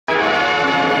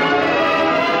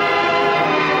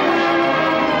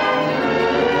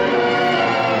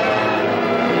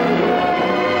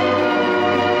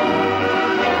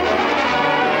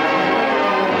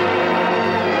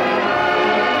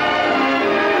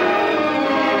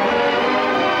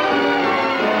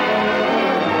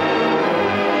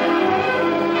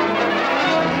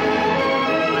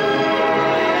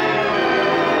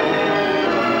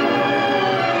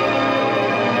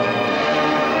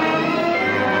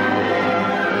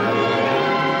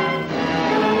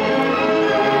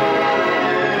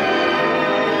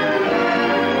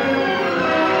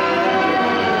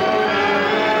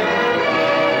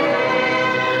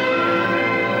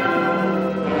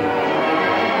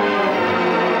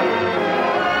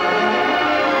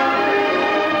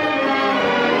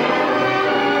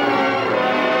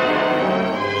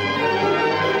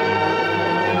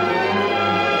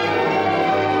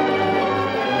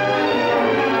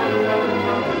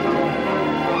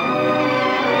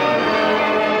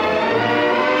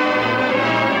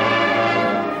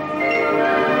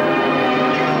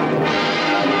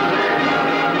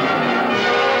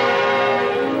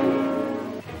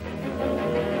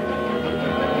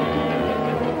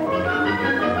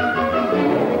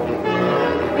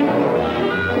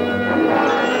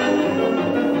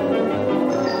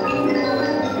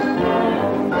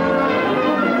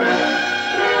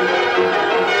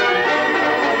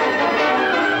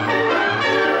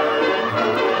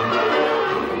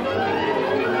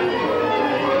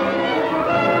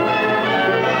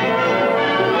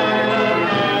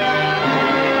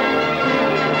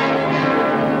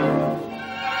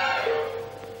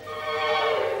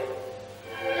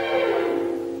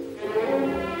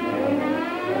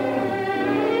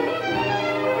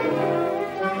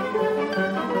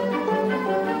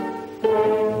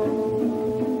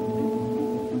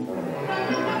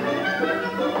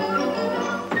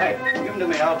Hey, give them to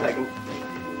me. I'll take them.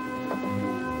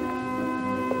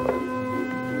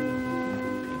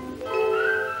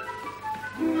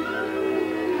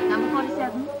 Number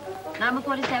 47. Number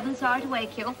 47, sorry to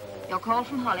wake you. Your call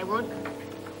from Hollywood.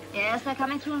 Yes, they're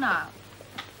coming through now.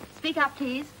 Speak up,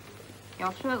 please.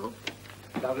 You're through.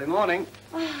 Lovely morning.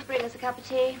 Oh, bring us a cup of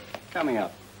tea. Coming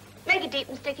up. Make it deep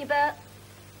and sticky, Bert.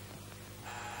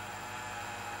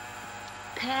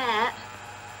 Pat.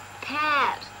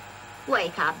 Pat.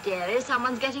 Wake up, dearie.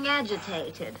 Someone's getting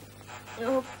agitated.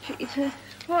 Oh, Peter,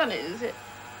 what is it?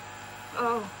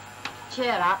 Oh,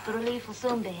 cheer up. The relief will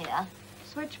soon be here.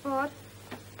 Switchboard.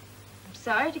 I'm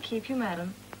sorry to keep you,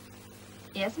 madam.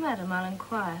 Yes, madam, I'll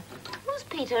inquire. Who's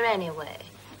Peter, anyway?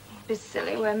 Be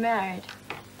silly, we're married.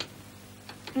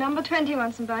 Number 20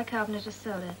 wants some bicarbonate of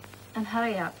soda. And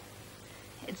hurry up.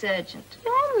 It's urgent.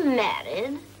 You're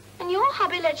married, and your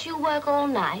hubby lets you work all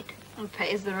night. And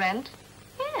pays the rent.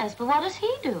 Yes, but what does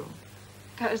he do?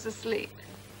 Goes to sleep.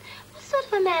 What sort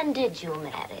of a man did you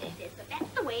marry? But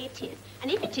that's the way it is.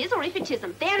 And if it is or if it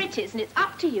isn't, there it is, and it's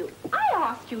up to you. I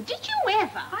ask you, did you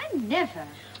ever? I never.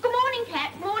 Good morning,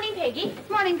 Pat. Good morning, Peggy. Good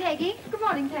morning, Peggy. Good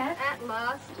morning, Pat. At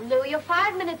last. Lou, you're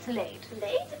 5 minutes late.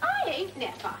 Late? I ain't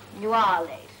never. You are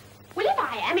late. Well, if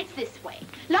I am, it's this way.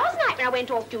 Last night when I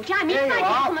went off duty, I met Here my you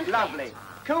are. gentleman friend. Lovely.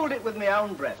 Cooled it with my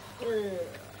own breath.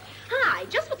 Hi,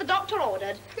 just what the doctor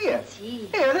ordered. Here. Tea.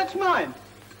 Here, that's mine.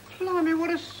 Blimey, what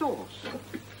a sauce.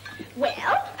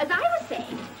 Well, as I was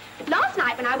saying, last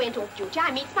night when I went off duty,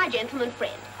 I meets my gentleman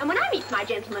friend. And when I meets my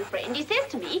gentleman friend, he says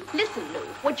to me, listen, Lou,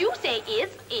 what you say is.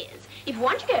 If you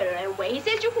want to go your own way, he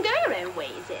says you can go your own way,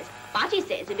 he says. But he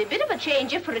says, it'd be a bit of a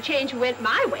change if for a change we went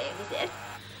my way, he said.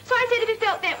 So I said if he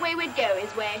felt that way, we'd go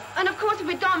his way. And of course, if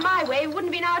we'd gone my way, we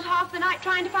wouldn't have been out half the night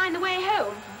trying to find the way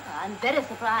home. I'm very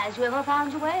surprised you ever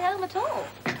found your way home at all.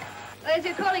 There's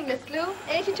your calling list, Lou.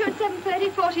 82 at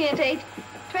 7:30, 40 at 8,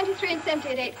 23 and 70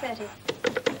 at 8:30.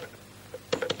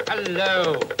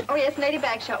 Hello. Oh, yes, Lady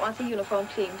Bagshot wants a uniform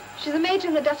cleaned. She's a major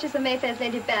in the Duchess of Mayfair's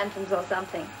Lady Bantams or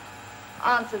something.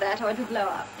 Answer that or it'll blow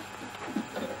up.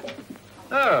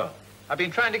 Oh, I've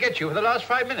been trying to get you for the last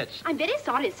 5 minutes. I'm very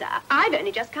sorry, sir. I've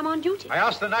only just come on duty. I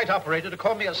asked the night operator to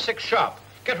call me at 6 sharp.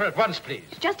 Get her at once, please.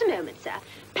 Just a moment, sir.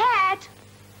 Pat!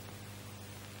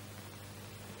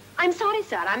 I'm sorry,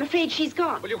 sir. I'm afraid she's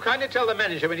gone. Will you kindly tell the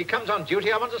manager when he comes on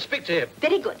duty I want to speak to him?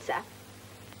 Very good, sir.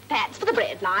 Pat's for the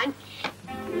bread line.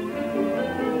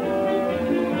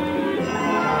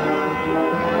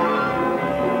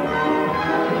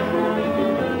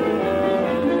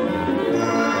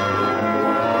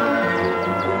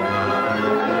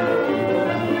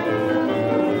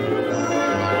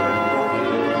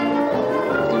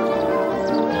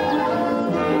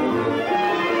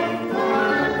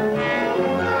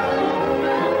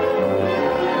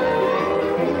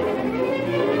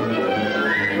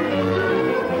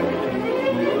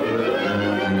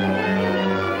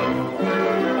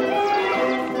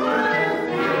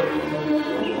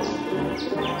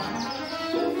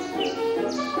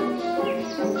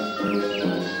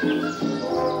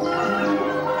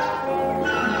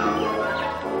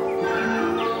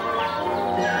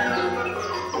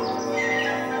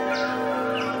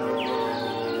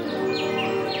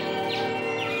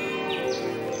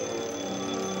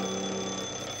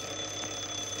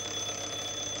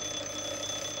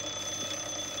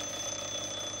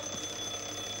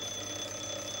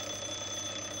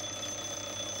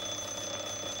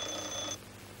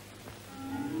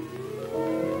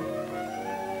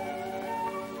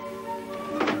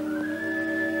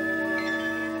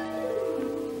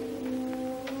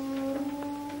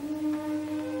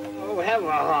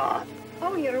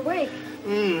 Oh, you're awake.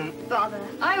 Bother.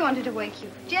 I wanted to wake you.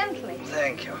 Gently.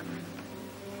 Thank you.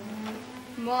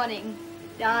 Morning,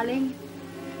 darling.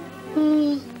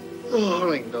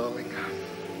 Darling, darling.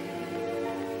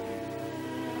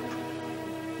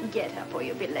 Get up or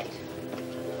you'll be late.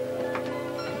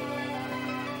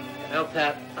 Well,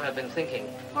 Pat, I've been thinking.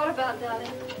 What about,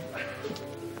 darling?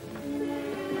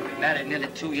 We've been married nearly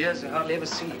 2 years and hardly ever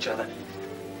see each other.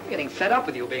 I'm getting fed up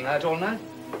with you being out all night.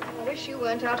 I wish you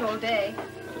weren't out all day.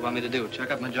 What do you want me to do?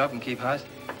 Check up my job and keep house?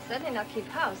 Certainly not keep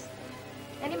house.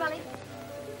 Any money?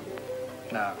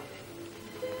 No.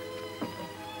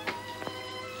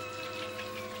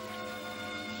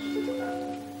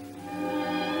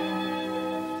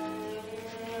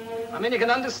 I mean, you can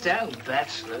understand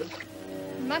bachelors.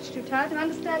 I'm much too tired to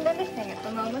understand anything at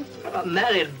the moment. A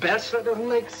married bachelor doesn't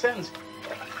make sense.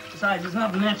 Besides, it's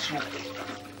not natural.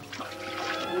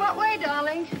 In what way,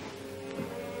 darling?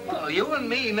 Oh, you and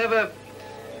me never...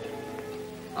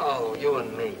 Oh, you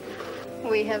and me.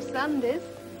 We have Sundays.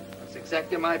 That's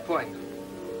exactly my point.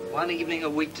 1 evening a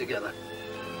week together.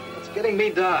 It's getting me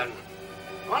down.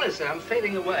 Honestly, I'm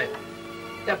fading away.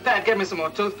 Yeah, Pat, get me some more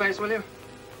toothpaste, will you?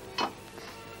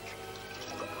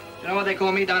 You know what they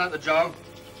call me down at the job?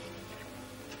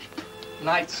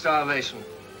 Night starvation.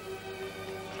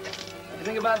 What do you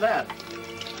think about that?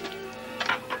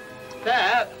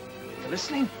 Pat, you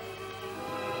listening?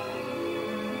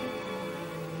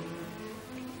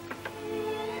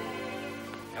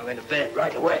 I'm going to bed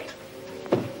right away.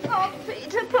 Oh,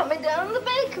 Peter, put me down. The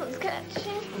bacon's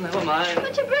catching. Never mind.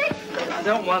 What's your breakfast? I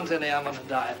don't want any. I'm on a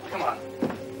diet. Come on.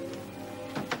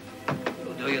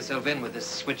 You'll do yourself in with this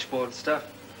switchboard stuff.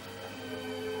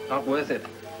 Not worth it.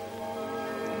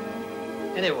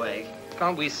 Anyway,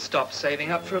 can't we stop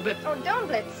saving up for a bit? Oh, don't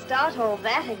let's start all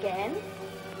that again.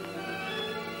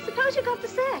 Suppose you got the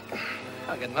sack.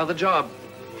 I'll get another job.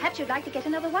 Perhaps you'd like to get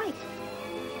another wife.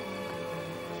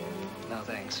 No,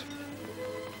 thanks.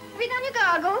 Have you done your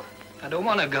gargle? I don't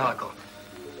want to gargle.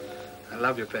 I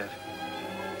love you, Pat.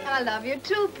 I love you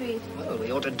too, Pete. Well,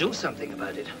 we ought to do something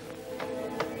about it.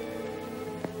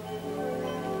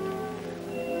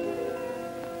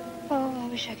 Oh, I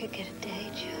wish I could get a day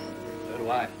job. So do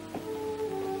I.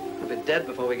 We'll be dead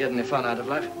before we get any fun out of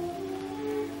life.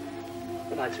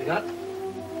 Good night, sweetheart.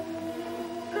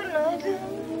 Good night.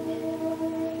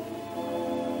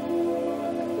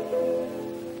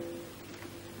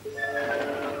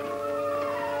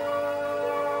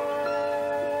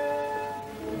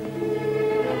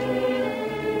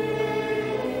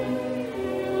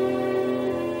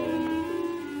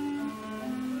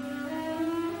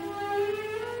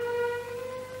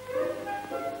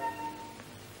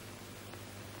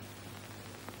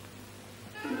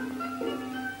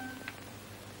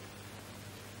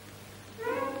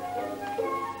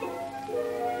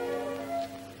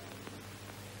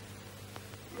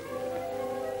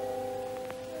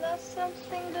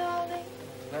 Something, darling.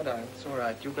 No, darling, it's all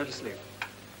right. You go to sleep.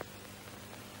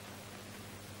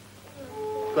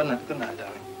 Good night,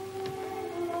 darling.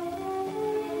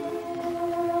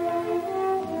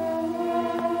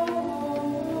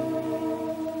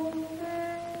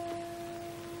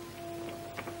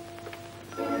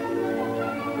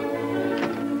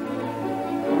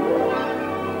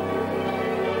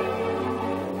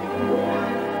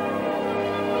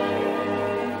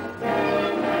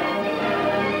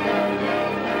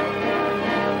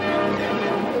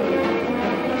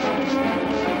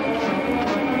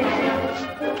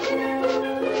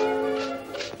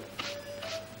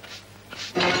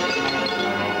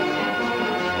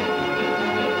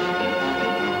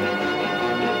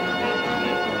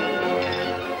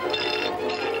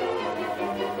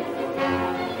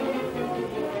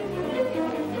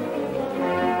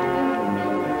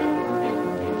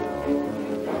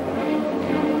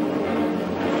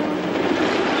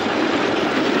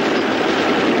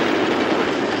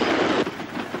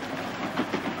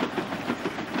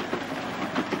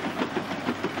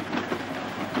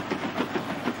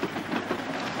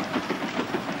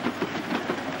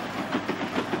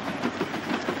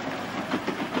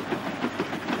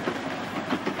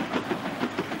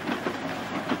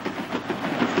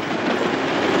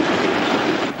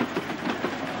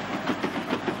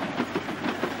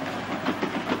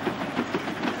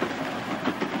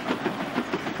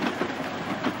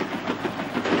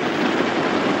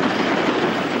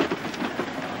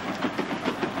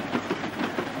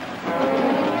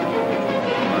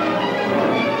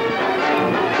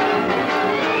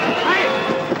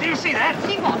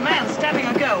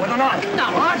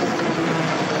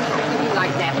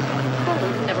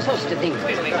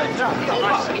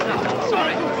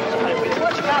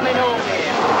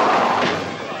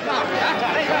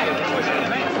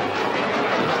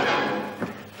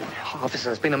 Officer,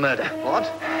 there's been a murder.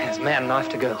 What? There's a man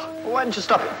knifed a girl. Why didn't you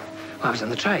stop him? I was in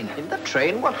the train. In the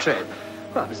train? What train?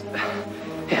 Well, I was...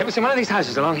 Yeah, it was in one of these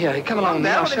houses along here. Come along with me,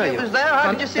 I'll show you. It was there.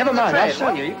 How did you see it Never on the mind, train?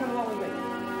 I'll show you. You come along with me.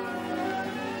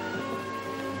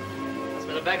 That's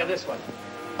for the back of this one.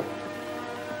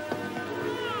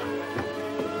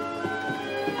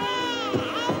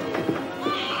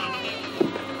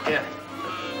 Here.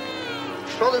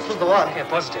 Sure this was the one? Yeah,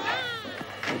 positive.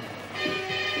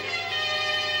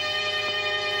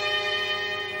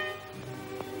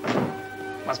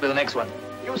 Must be the next one.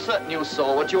 You're certain you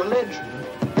saw what you allege?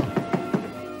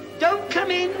 Don't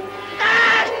come in!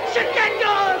 Ah! Shut that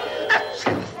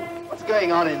door! What's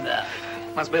going on in there?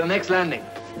 Must be the next landing.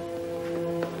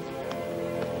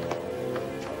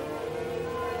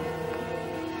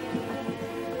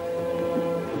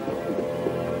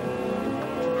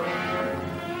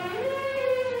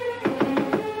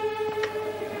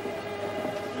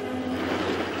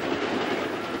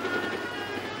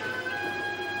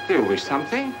 wish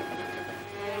something?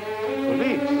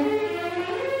 Police.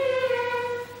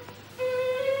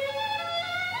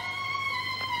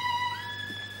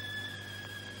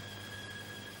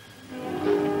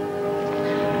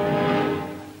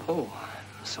 Oh,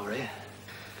 sorry.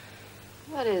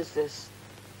 What is this?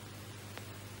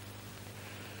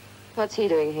 What's he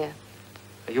doing here?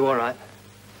 Are you all right?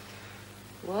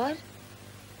 What?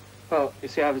 Well, you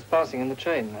see, I was passing in the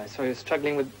train. I saw you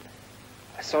struggling with...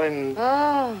 I saw him...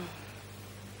 Oh.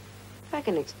 I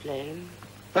can explain.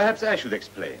 Perhaps I should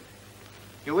explain.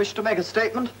 You wish to make a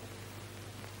statement?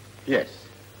 Yes.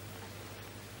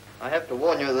 I have to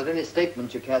warn you that any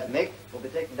statement you care to make will be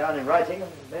taken down in writing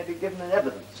and may be given in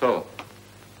evidence. So,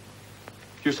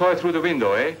 you saw it through the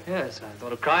window, eh? Yes, I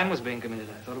thought a crime was being committed.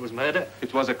 I thought it was murder.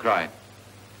 It was a crime,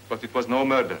 but it was no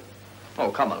murder.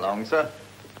 Oh, come along, sir.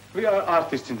 We are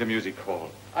artists in the music hall.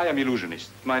 I am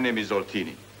illusionist. My name is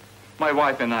Zoltini. My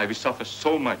wife and I, we suffer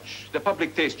so much. The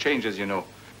public taste changes, you know.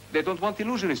 They don't want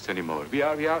illusionists anymore. We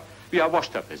are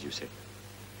washed up, as you say.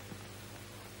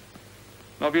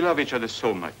 Now, we love each other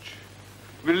so much.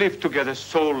 We lived together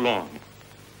so long.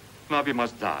 Now we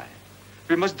must die.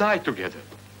 We must die together.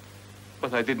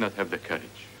 But I did not have the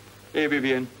courage. Eh,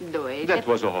 Vivian? That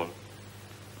was all.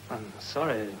 I'm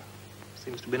sorry.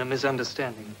 Seems to have been a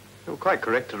misunderstanding. You were quite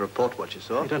correct to report what you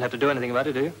saw. You don't have to do anything about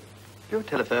it, do you? You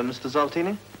telephone, Mr.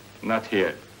 Zoltini? Not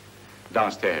here.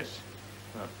 Downstairs.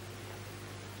 Oh.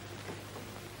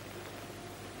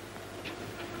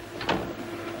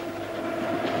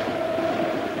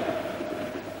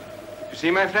 You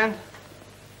see, my friend?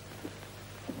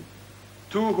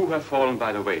 Two who have fallen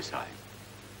by the wayside.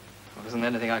 Well, isn't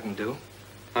there anything I can do?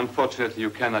 Unfortunately,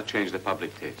 you cannot change the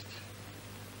public taste.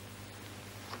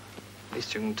 At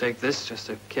least you can take this just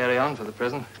to carry on for the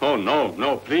present. Oh,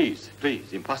 no, please,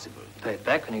 impossible. Pay it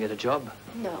back when you get a job.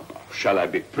 No. Shall I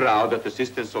be proud that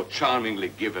assistance so charmingly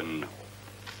given?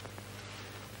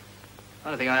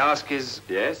 Only thing I ask is...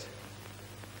 Yes?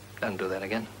 Don't do that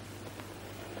again.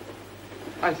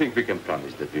 I think we can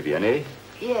promise that, Vivian, eh?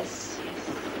 Yes.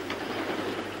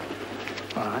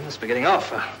 Well, I must be getting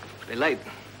off. Pretty late.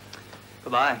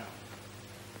 Goodbye.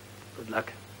 Good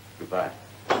luck. Goodbye.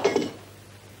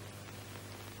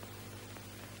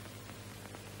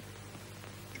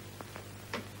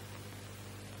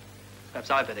 Perhaps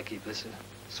I'd better keep this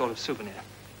a sort of souvenir.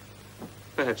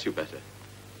 Perhaps you better.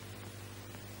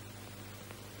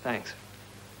 Thanks.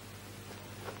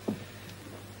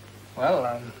 Well,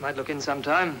 I might look in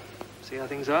sometime, see how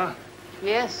things are.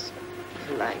 Yes,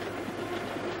 if you like.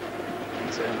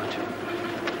 Thanks very much.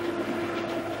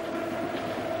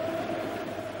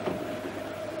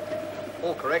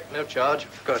 All correct, no charge.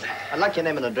 Good. I'd like your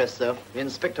name and address, though. The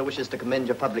inspector wishes to commend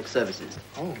your public services.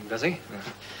 Oh, does he?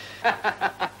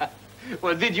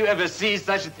 Well, did you ever see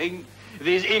such a thing?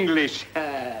 These English.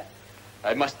 I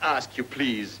must ask you,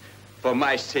 please, for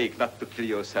my sake, not to kill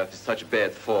yourself in such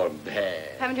bad form.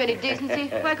 Haven't you any decency?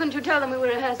 Why couldn't you tell them we were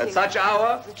rehearsing? At such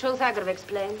hour? The truth I could have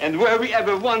explained. And were we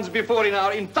ever once before in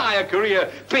our entire career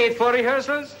paid for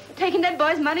rehearsals? Taking that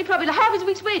boy's money, probably half his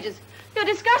week's wages. You're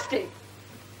disgusting.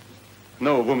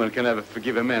 No woman can ever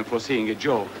forgive a man for seeing a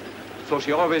joke. So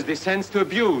she always descends to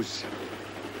abuse.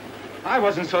 I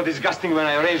wasn't so disgusting when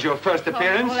I arranged your first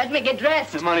appearance. Oh, let me get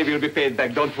dressed. The money will be paid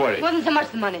back, don't worry. It wasn't so much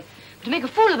the money, but to make a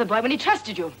fool of the boy when he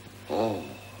trusted you. Oh,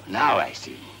 now I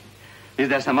see. Is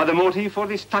there some other motive for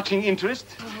this touching interest?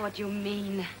 Oh, what do you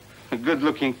mean? A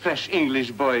good-looking, fresh English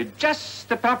boy. Just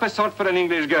the proper sort for an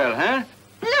English girl, huh?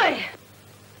 Louis!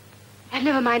 I've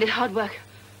never minded hard work.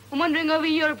 I'm wandering over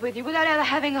Europe with you without ever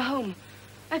having a home.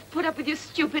 I've put up with your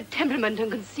stupid temperament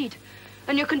and conceit,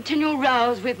 and your continual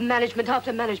rows with management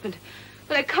after management.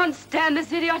 But I can't stand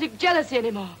this idiotic jealousy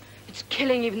anymore. It's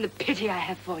killing even the pity I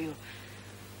have for you.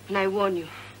 And I warn you,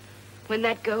 when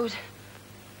that goes,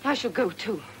 I shall go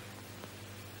too.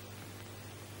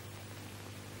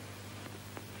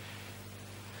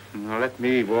 Now, let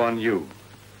me warn you.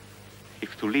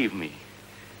 If to leave me,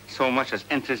 so much as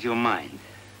enters your mind,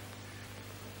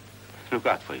 look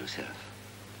out for yourself.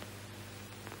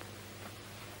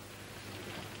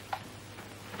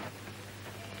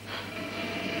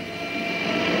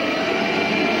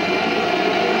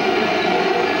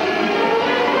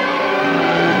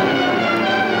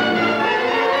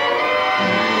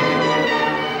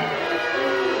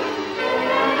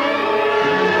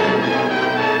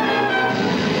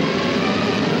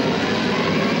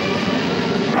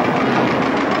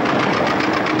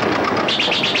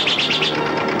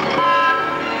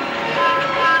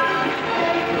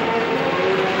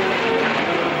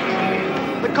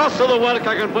 The work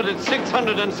I can put at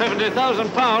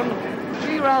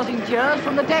 £670,000. rousing cheers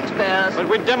from the taxpayers. But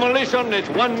with demolition, it's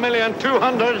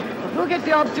 1,200,000. Who gets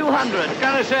the odd 200?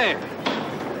 Gotta say.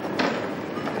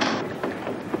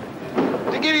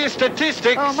 To give you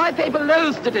statistics. Oh, my paper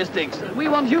loathes statistics. We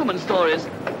want human stories.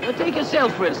 Take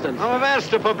yourself, for instance. I'm averse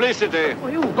to publicity.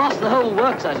 Well, you boss the whole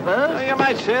works, I suppose. Oh, you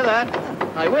might say that.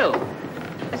 I will.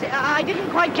 I didn't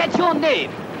quite catch your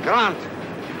name. Grant.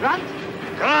 Grant?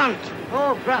 Grant.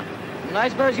 Oh, Grant. And I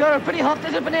suppose you're a pretty hot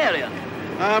disciplinarian.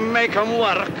 Make 'em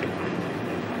work.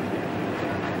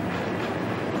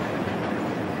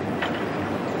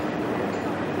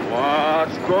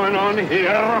 What's going on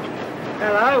here?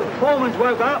 Hello, foreman's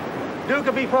woke up. Duke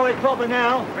will be forward proper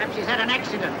now. Perhaps he's had an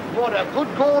accident. What a good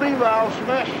gaudy row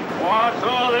smash. What's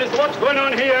all this? What's going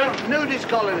on here? Nudist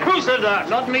colony. Who said that?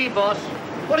 Not me, boss.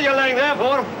 What are you laying there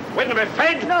for? Waiting to be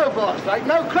fed? No, boss. Ain't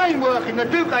no crane working. The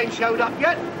Duke ain't showed up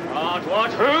yet.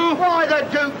 What? Who? Why, the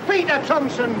Duke. Peter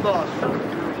Thompson, boss.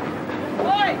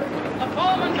 Oi! The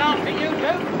foreman's after you,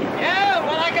 Duke. Yeah,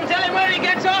 well, I can tell him where he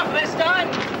gets off this time.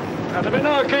 There'll be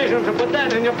no occasion to put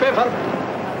that in your paper.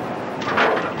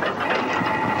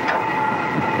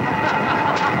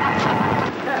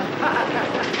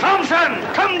 Thompson,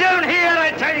 come down here,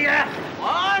 I tell you.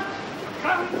 What?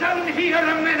 Come down here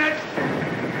a minute.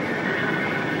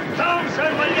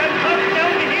 Thompson, will you come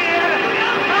down here?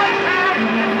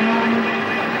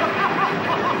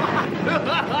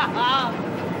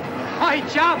 Hi,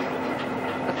 chap.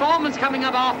 The foreman's coming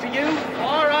up after you.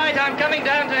 All right, I'm coming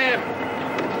down to him.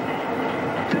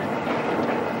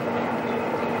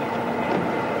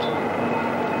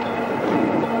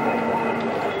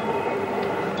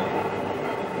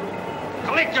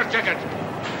 Collect your ticket.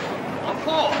 What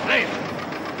for? Late.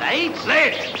 Late?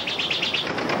 Late.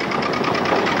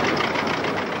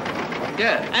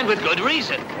 Yeah, and with good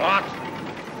reason. What?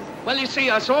 Well, you see,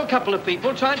 I saw a couple of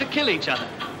people trying to kill each other.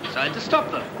 So I had to stop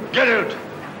them. Get out.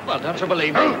 Well, don't you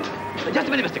believe me? Out. Just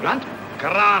a minute, Mr. Grant.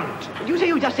 Grant. Did you say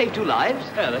you just saved 2 lives?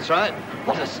 Yeah, that's right.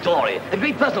 What a story. A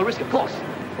great personal risk, of course.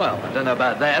 Well, I don't know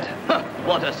about that.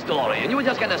 What a story. And you were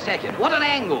just going to second. What an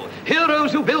angle.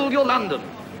 Heroes who build your London.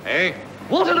 Hey?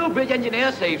 Waterloo Bridge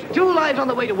engineer saves 2 lives on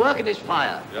the way to work in his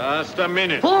fire. Just a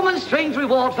minute. Foreman's strange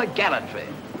reward for gallantry.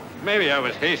 Maybe I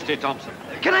was hasty, Thompson.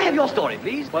 Can I have your story,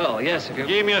 please? Well, yes, if you...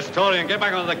 Give me a story and get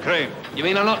back on the crane. You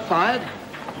mean I'm not fired?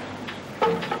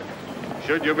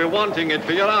 Should you be wanting it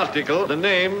for your article, the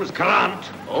name's Grant.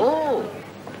 Oh.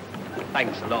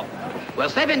 Thanks a lot. Well,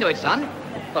 step into it, son.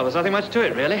 Well, there's nothing much to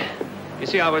it, really. You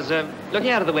see, I was looking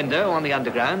out of the window on the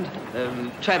underground,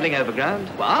 travelling overground.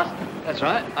 What? That's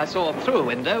right. I saw through a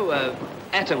window,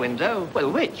 at a window.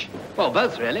 Well, which? Well,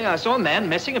 both, really. I saw a man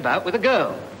messing about with a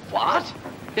girl. What?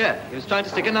 Yeah, he was trying to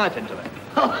stick a knife into her.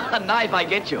 Oh, a knife, I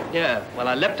get you. Yeah, well,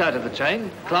 I leapt out of the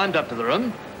train, climbed up to the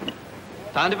room,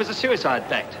 found it was a suicide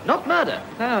pact. Not murder.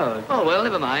 No. Oh, well,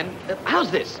 never mind.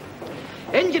 How's this?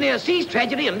 Engineer sees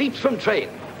tragedy and leaps from train.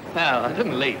 No, I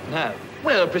didn't leap, no.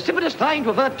 Well, precipitous climb to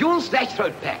avert dual slash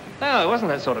throat pack. No, it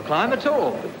wasn't that sort of climb at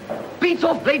all. Beats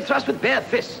off blade thrust with bare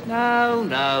fists. No,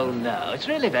 no, no. It's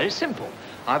really very simple.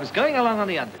 I was going along on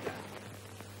the underground.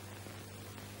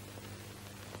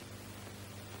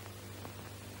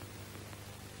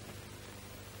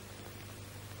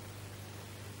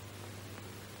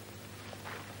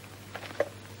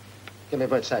 Give me a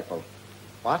bird sackful.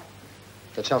 What?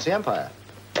 The Chelsea Empire.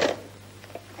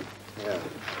 Yeah.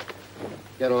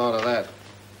 Get a load of that.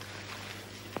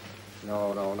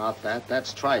 No, no, not that.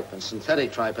 That's tripe, and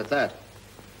synthetic tripe at that.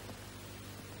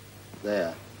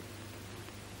 There.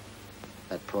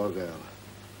 That poor girl.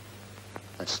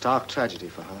 That stark tragedy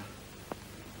for her.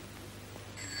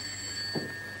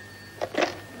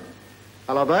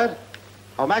 Hello, Bert.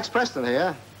 Oh, Max Preston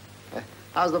here.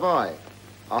 How's the boy?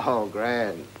 Oh,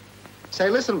 grand. Say,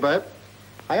 listen, Bert.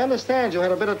 I understand you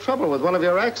had a bit of trouble with one of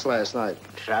your acts last night.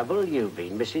 Trouble? You've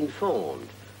been misinformed.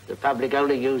 The public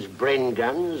only used Bren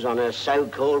guns on a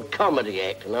so-called comedy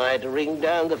act, and I had to ring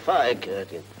down the fire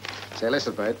curtain. Say,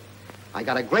 listen, Bert. I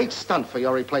got a great stunt for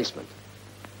your replacement.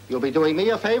 You'll be doing me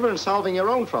a favor and solving your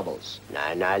own troubles.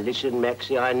 Now, listen,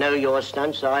 Maxie. I know your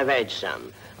stunts. I've had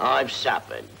some. I've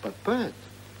suffered. But, Bert,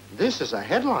 this is a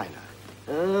headliner.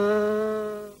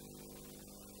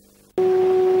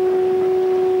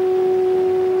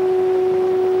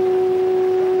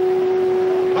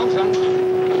 Thompson.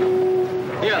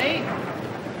 Here.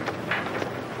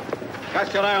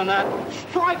 Cast your eye on that.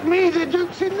 Strike me, the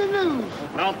Duke's in the news.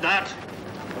 Not that.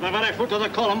 From the very foot of the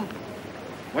column.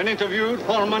 When interviewed,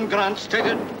 Foreman Grant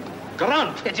stated,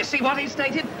 Grant! Did you see what he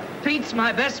stated? Pete's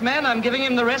my best man. I'm giving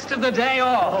him the rest of the day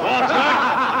off. What's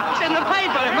that? It's in the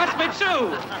paper. It must be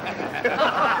true.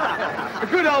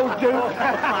 Good old Duke.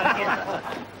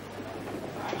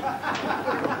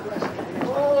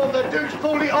 the Duke's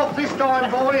pulled it off this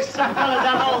time, boys. That fella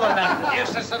done all of that.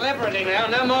 Just a celebrity now,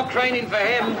 no more craning for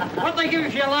him. What they give you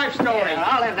for your life story? Yeah,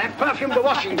 I'll have that perfume to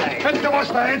washing day. Take to wash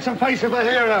the handsome face of a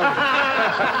hero.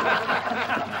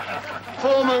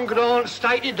 Foreman Grant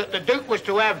stated that the Duke was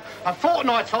to have a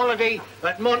fortnight's holiday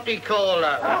at Monte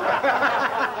Carlo.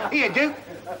 Here, Duke.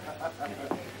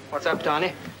 What's up,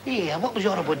 Tiny? Yeah, what was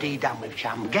your other deed done with,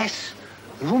 chum? Guess?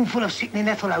 A room full of sickening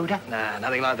ethyl odour? Nah,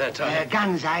 nothing like that, Tony.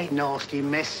 Guns, eh? Nasty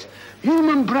mess.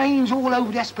 Human brains all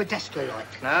over Espadesca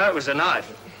like. No, it was a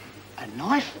knife. A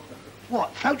knife?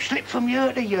 What, throat slit from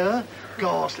year to year?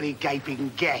 Ghastly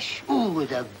gaping gash. Ooh,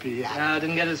 the blood. No, I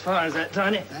didn't get as far as that,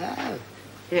 Tony. Oh.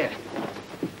 Here.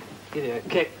 Give you a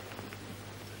kick.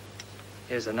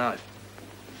 Here's the knife.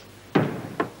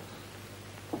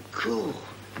 Cool.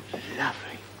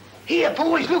 Lovely. Here,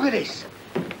 boys, look at this.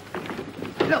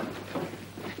 Look.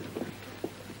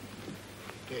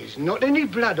 There's not any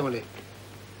blood on it.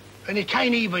 And it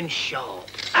ain't even sharp.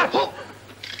 Oh!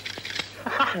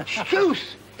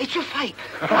 Excuse, it's a fake.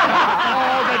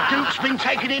 Oh, the Duke's been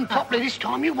taken in properly this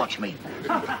time. You watch me.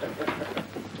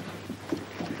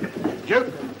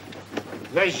 Duke,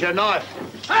 there's your knife.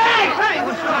 Hey! Hey!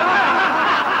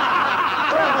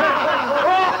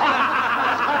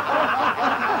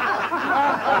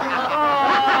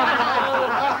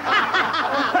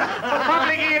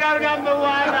 Public hero number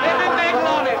one. Let me beg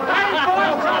on it.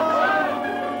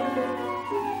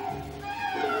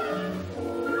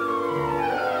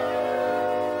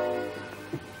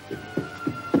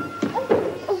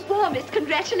 Oh, warmest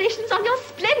congratulations on your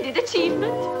splendid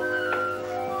achievement.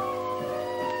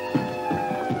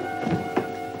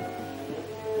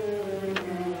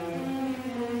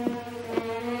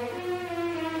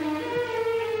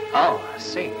 Oh, I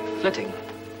see. Flitting.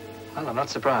 Well, I'm not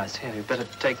surprised. Here, you better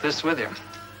take this with you.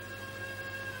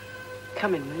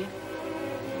 Come in, will you?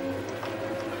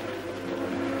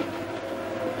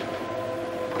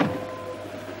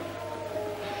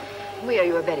 We owe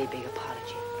you a very big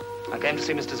apology. I came to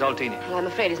see Mr. Zoltini. Well, I'm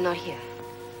afraid he's not here.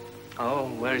 Oh,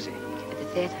 where is he? At the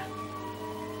theater.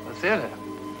 The theater?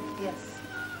 Yes.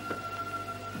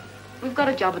 We've got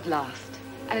a job at last.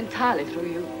 And entirely through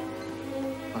you.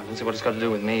 I don't see what it's got to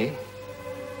do with me.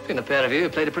 Between the pair of you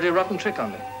played a pretty rotten trick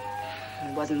on me.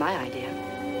 It wasn't my idea.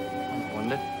 I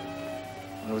wondered.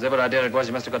 Well, whatever idea it was,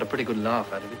 you must have got a pretty good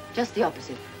laugh out of it. Just the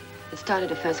opposite. It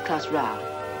started a first-class row.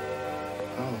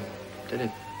 Oh, did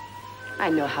it? I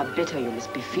know how bitter you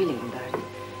must be feeling about it.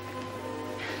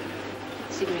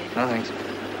 Cigarette? No, thanks.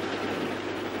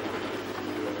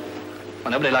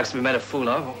 Well, nobody likes to be made a fool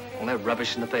of. All that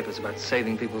rubbish in the papers about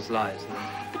saving people's lives.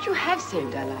 But you have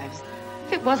saved our lives.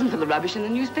 If it wasn't for the rubbish in the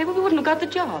newspaper, we wouldn't have got the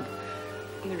job.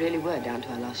 We really were down to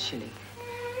our last shilling.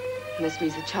 And this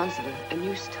means the chance of a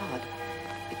new start.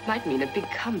 It might mean a big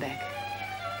comeback.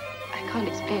 I can't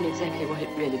explain exactly what it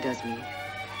really does mean.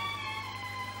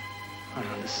 I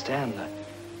understand.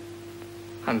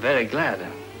 I'm very glad.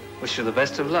 I wish you the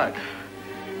best of luck.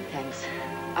 Thanks.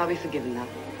 I'll be forgiven now.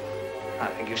 I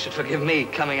think you should forgive me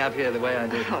coming up here the way I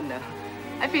did. Oh, no.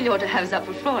 I feel you ought to have us up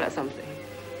for fraud or something.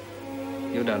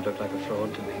 You don't look like a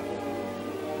fraud to me.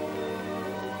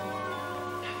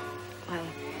 Well,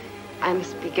 I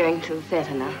must be going to the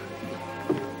theater now.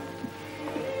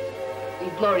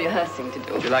 We've more rehearsing to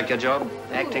do. Do you like your job?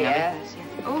 Acting, yes.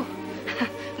 Oh,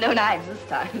 no knives this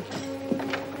time.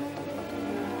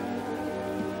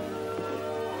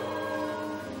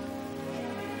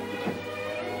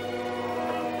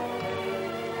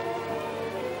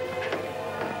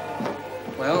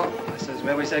 Well, this is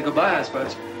where we say goodbye, I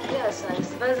suppose. Yes, I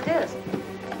suppose it is.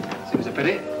 Seems a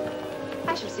pity.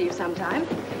 I shall see you sometime.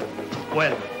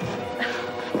 When?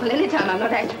 Well, anytime I'm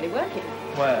not actually working.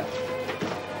 Where?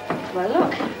 Well,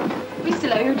 look, we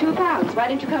still owe you £2. Why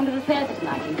don't you come to the theater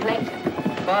tonight and collect it?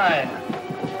 Fine.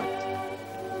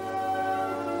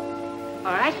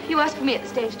 All right, you ask for me at the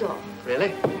stage door.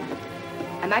 Really?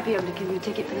 I might be able to give you a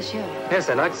ticket for the show. Yes,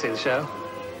 I'd like to see the show.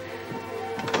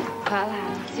 Well,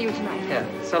 I'll see you tonight. Yeah,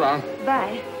 so long.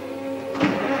 Bye.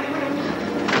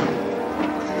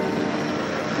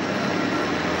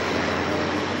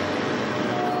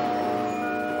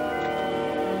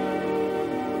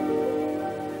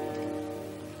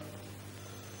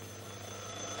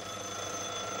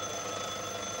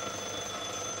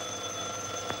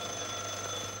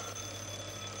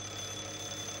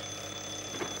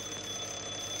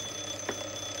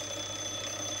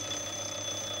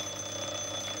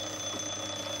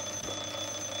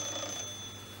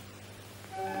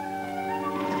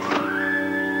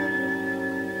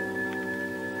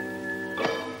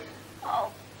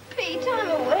 Pete, I'm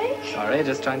awake. Sorry,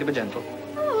 just trying to be gentle.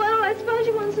 Oh, well, I suppose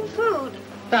you want some food.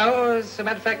 No, as a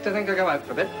matter of fact, I think I'll go out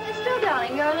for a bit. Still,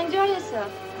 darling, go and enjoy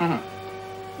yourself.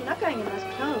 Mm-hmm. You're not going in those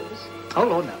clothes. Oh,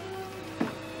 Lord, no.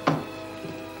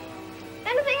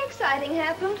 Anything exciting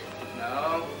happened?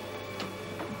 No.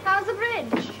 How's the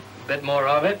bridge? Bit more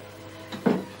of it.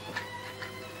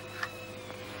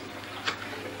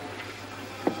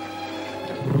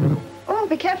 Oh,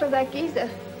 be careful of that geezer.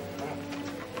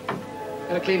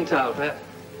 Got a clean towel, Pat?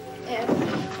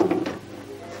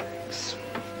 Yes.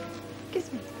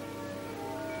 Kiss me.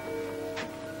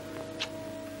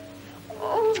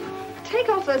 Oh, take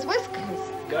off those whiskers.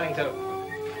 Going to.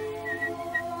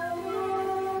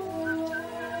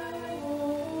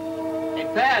 Hey,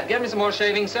 Pat, get me some more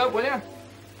shaving soap, will you?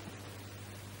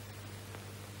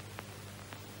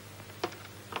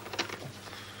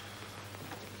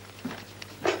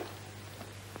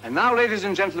 And now, ladies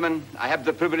and gentlemen, I have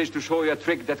the privilege to show you a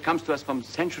trick that comes to us from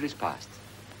centuries past.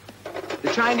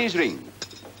 The Chinese ring.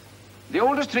 The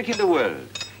oldest trick in the world.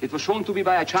 It was shown to be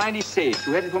by a Chinese sage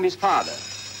who had it from his father.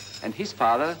 And his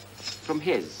father from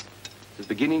his. The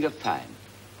beginning of time.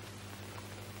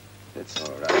 That's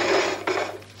all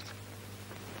right.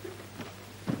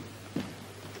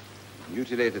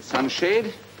 Mutilated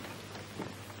sunshade.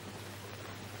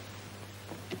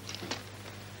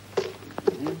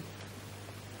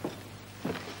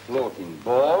 Floating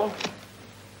ball.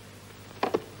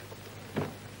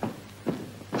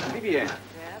 Vivian, yes.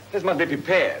 This must be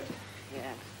prepared.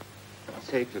 Yes.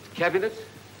 Sacred cabinet.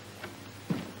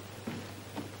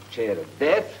 Chair of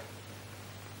death.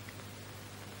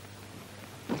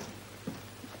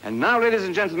 And now, ladies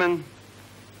and gentlemen,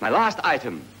 my last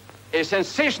item, a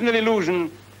sensational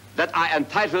illusion that I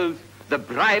entitled The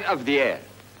Bride of the Air.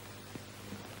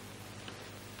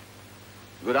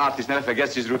 A good artist never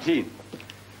forgets his routine.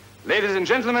 Ladies and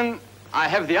gentlemen, I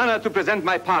have the honor to present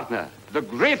my partner, the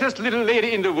greatest little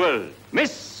lady in the world,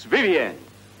 Miss Vivian.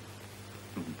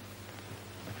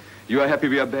 You are happy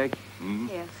we are back? Mm?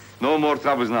 Yes. No more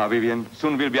troubles now, Vivian.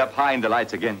 Soon we'll be up high in the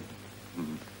lights again.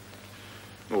 Mm.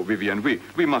 Oh, Vivian,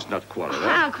 we must not quarrel.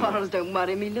 Our quarrels don't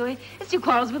worry me, Louis. It's your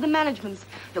quarrels with the managements.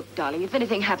 Look, darling, if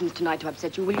anything happens tonight to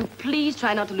upset you, will you please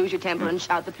try not to lose your temper and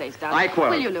shout the place down? I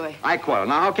quarrel. Will you, Louis? I quarrel.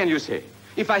 Now, how can you say?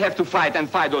 If I have to fight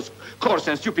those coarse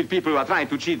and stupid people who are trying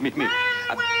to cheat me. Well.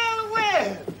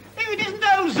 If it isn't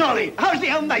old Zolly. How's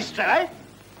the old maestro, eh?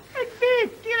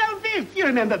 Viv, dear old Viv. You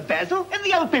remember Basil in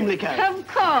the old Pimlico? Of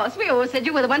course. We always said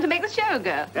you were the one to make the show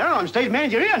go. Yeah, I'm stage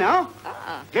manager here now.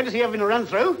 Ah. Good to see everything run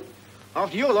through.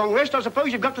 After your long rest, I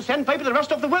suppose you've got to send paper to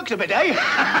rust off the works a bit, eh?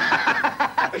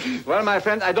 Well, my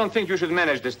friend, I don't think you should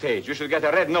manage the stage. You should get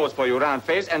a red nose for your round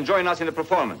face and join us in the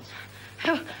performance.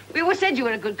 We always said you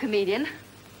were a good comedian.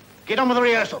 Get on with the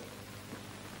rehearsal.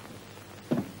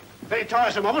 Very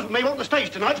tiresome of us, but may want the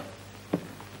stage tonight.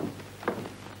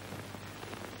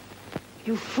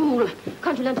 You fool.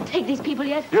 Can't you learn to take these people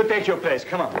yet? You take your place.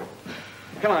 Come on.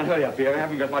 Come on, hurry up here. I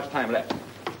haven't got much time left.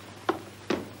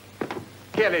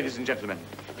 Here, ladies and gentlemen.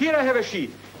 Here I have a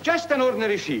sheet. Just an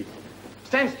ordinary sheet.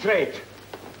 Stand straight.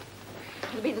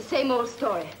 It'll be the same old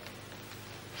story.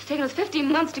 It's taken us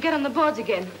 15 months to get on the boards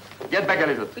again. Get back a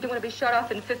little. We don't want to be shot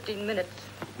off in 15 minutes.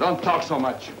 Don't talk so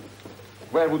much.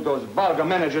 Where would those vulgar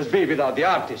managers be without the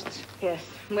artists? Yes.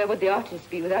 Where would the artists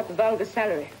be without the vulgar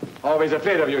salary? Always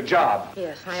afraid of your job.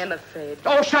 Yes, I am afraid.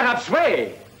 Oh, shut up,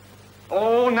 Sway!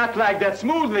 Oh, not like that.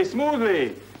 Smoothly,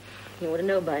 smoothly. You ought to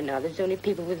know by now there's only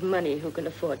people with money who can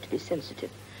afford to be sensitive.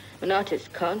 An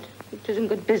artist can't. It isn't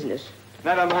good business.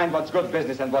 Never mind what's good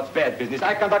business and what's bad business.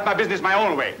 I conduct my business my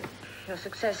own way. Your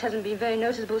success hasn't been very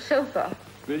noticeable so far.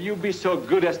 Will you be so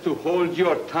good as to hold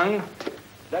your tongue?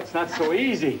 That's not so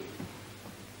easy.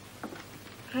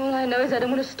 All I know is I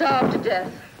don't want to starve to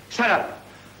death. Shut up.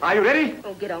 Are you ready?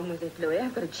 Oh, get on with it, Louis.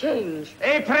 I've got to change.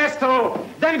 Hey, presto!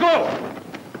 Then go!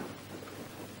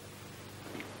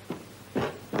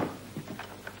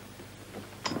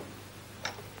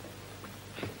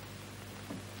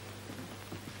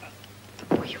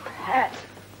 Oh, you hat.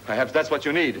 Perhaps that's what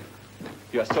you need.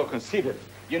 You are so conceited.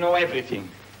 You know everything.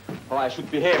 How I should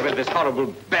behave with this horrible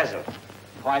Basil.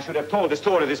 How I should have told the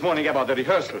story this morning about the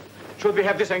rehearsal. Should we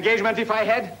have this engagement if I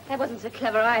had? That wasn't so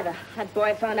clever either. That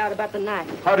boy found out about the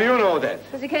knife. How do you know that?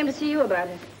 Because he came to see you about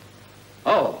it.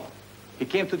 Oh, he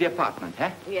came to the apartment, huh?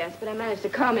 Yes, but I managed to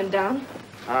calm him down.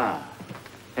 Ah,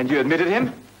 and you admitted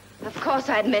him? Of course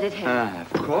I admitted him. Ah,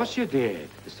 of course you did.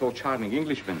 The so charming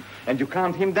Englishman. And you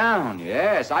calmed him down.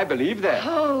 Yes, I believe that.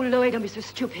 Oh, Louis, don't be so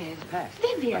stupid.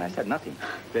 Vivian. I said nothing.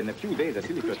 Then a few days, a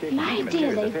silly flirtation. My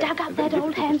dear, they've dug up that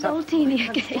old Ham's old teeny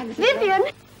again. Vivian!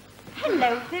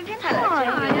 Hello, Vivian. Hello,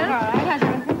 How are you? All right. How's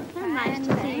everything? nice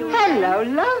to see you. Hello,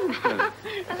 love.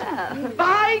 Hello.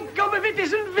 By gum if it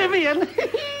isn't Vivian.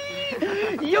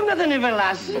 Younger than ever,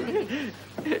 lass.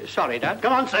 Sorry, Dad.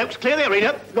 Come on, Soaps, clear the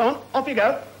arena. Go on, off you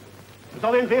go.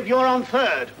 Solin, Viv, you're on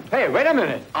third. Hey, wait a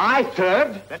minute. I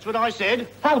third? That's what I said.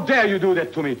 How dare you do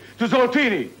that to me? To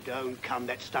Zoltini? Don't come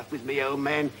that stuff with me, old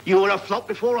man. You were a flop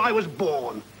before I was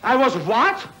born. I was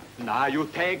what? Now, you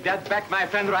take that back, my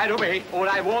friend, right away, or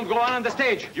I won't go on the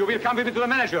stage. You will come with me to the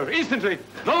manager, instantly.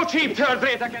 No cheap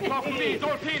third-rater can talk to me,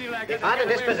 Zoltini like that. If I'm in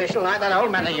this position like that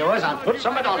old man of yours, I'll put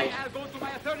somebody on it. I'll go to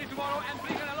my attorney tomorrow and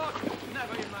bring in a lawsuit.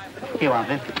 Never in my life. Here you are,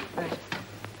 Viv.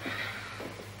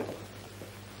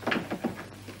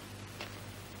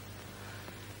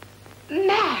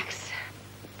 Max!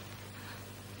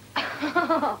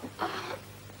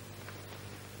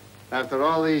 After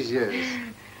all these years.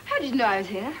 How did you know I was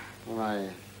here? Well, I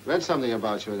read something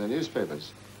about you in the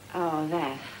newspapers. Oh,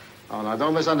 that. Oh, now,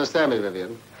 don't misunderstand me,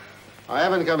 Vivian. I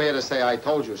haven't come here to say I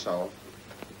told you so.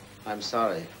 I'm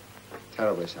sorry.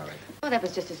 Terribly sorry. Oh, that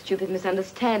was just a stupid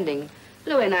misunderstanding.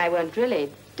 Louis and I weren't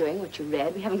really doing what you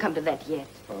read. We haven't come to that yet.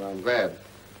 Well, I'm glad.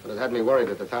 But it had me worried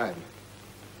at the time.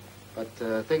 But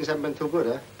things haven't been too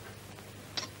good,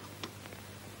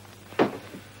 huh?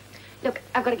 Look,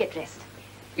 I've got to get dressed.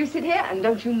 You sit here and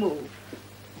don't you move.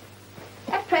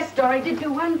 That press story did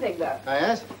do one thing, though. Ah,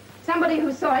 yes? Somebody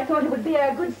who saw it thought it would be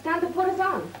a good stunt to put us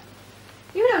on.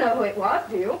 You don't know who it was,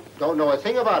 do you? Don't know a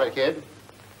thing about it, kid.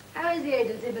 How is the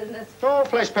agency business? Oh,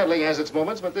 flesh peddling has its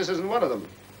moments, but this isn't one of them.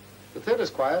 The theater's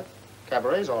quiet.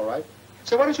 Cabaret's all right.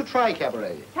 So why don't you try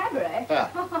cabaret? Cabaret?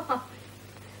 Yeah.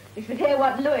 You should hear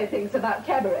what Louis thinks about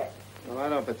cabaret. Well, I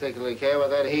don't particularly care what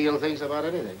that heel thinks about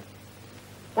anything.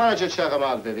 Why don't you check him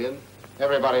out, Vivian?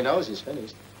 Everybody knows he's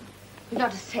finished.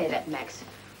 Not to say that, Max.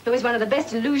 Louis one of the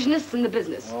best illusionists in the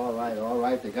business. All right, all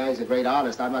right. The guy's a great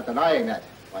artist. I'm not denying that.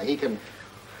 Why, he can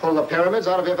pull the pyramids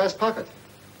out of your vest pocket.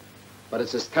 But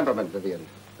it's his temperament, Vivian,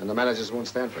 and the managers won't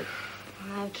stand for it.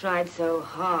 I've tried so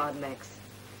hard, Max.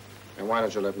 And why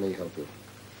don't you let me help you?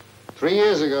 3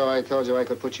 years ago, I told you I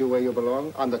could put you where you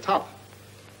belong, on the top.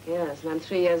 Yes, and I'm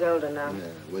 3 years older now.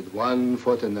 Yeah, with 1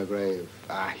 foot in the grave.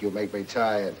 Ah, you make me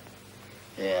tired.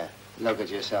 Yeah, look at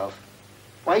yourself.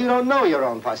 Why, you don't know your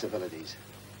own possibilities.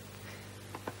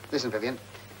 Listen, Vivian,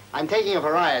 I'm taking a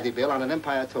variety bill on an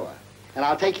Empire tour. And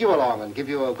I'll take you along and give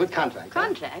you a good contract.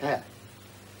 Contract? Yeah.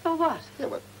 For what? Yeah,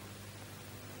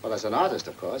 well, as an artist,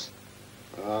 of course.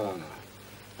 Oh, no, no.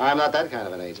 I'm not that kind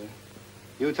of an agent.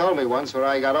 You told me once where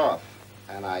I got off,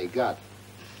 and I got.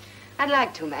 I'd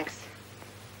like to, Max.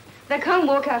 But I can't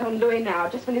walk out on Louis now,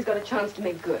 just when he's got a chance to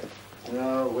make good.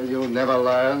 No, will you never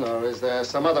learn, or is there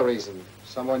some other reason?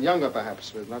 Someone younger,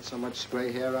 perhaps, with not so much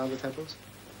gray hair around the temples?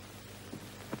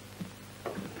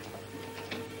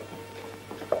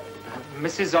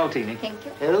 Mrs. Zoltini. Thank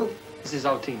you. Who? Mrs.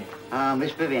 Zoltini.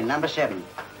 Miss Vivian, number 7.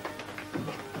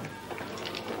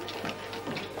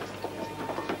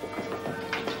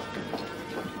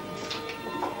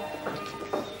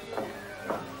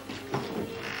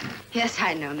 Yes,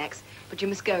 I know, Max. But you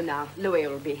must go now. Louis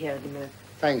will be here in a minute.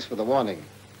 Thanks for the warning.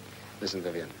 Listen,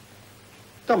 Vivian,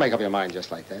 don't make up your mind just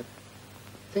like that.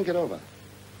 Think it over.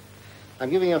 I'm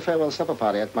giving you a farewell supper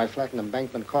party at my flat in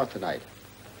Embankment Court tonight.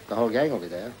 The whole gang will be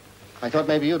there. I thought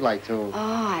maybe you'd like to. Oh,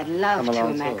 I'd love come to,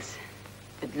 along Max.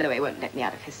 But Louis won't let me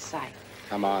out of his sight.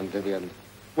 Come on, Vivian.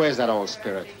 Where's that old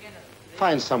spirit?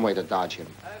 Find some way to dodge him.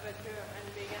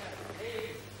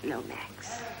 No,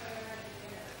 Max.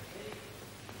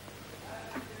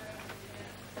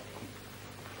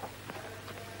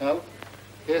 Well,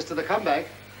 here's to the comeback.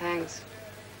 Thanks.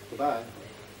 Goodbye.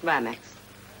 Bye, Max.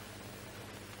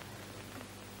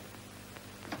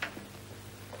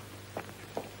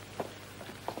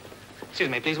 Excuse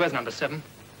me, please. Where's number 7?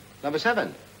 Number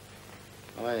 7?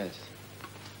 Oh, yes.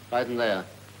 Right in there.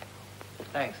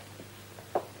 Thanks.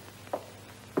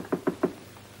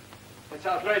 It's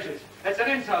outrageous. It's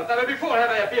an insult. Never before have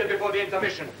I appeared before the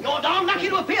intermission. You're darn lucky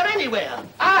to appear anywhere.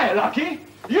 I lucky?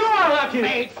 You are lucky.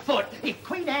 8 foot. If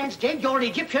Queen Anne's dead, you're an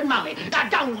Egyptian mummy. Now,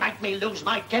 don't make me lose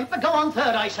my temper. Go on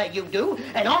third, I say you do.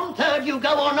 And on third you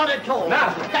go or not at all.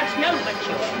 Now. That's no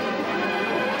mature.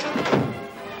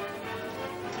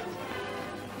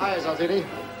 Hi, Zoltini.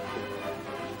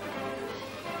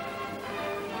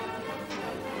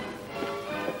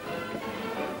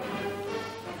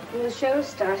 Well, the show's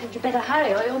started. You better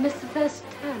hurry or you'll miss the first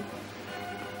turn.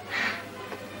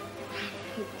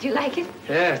 Do you like it?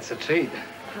 Yeah, it's a treat.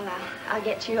 Well, I'll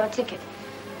get you your ticket.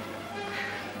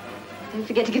 Don't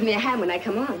forget to give me a hand when I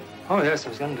come on. Oh, yes, I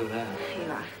was going to do that. Here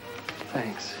you are.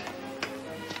 Thanks.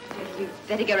 You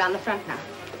better go around the front now.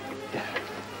 Yeah.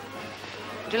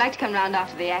 Would you like to come round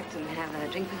after the act and have a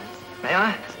drink with us? May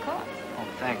I? Of course. Oh,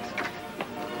 thanks.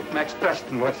 If Max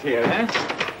Preston was here, eh?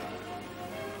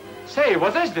 Say,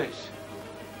 what is this?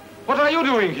 What are you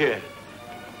doing here?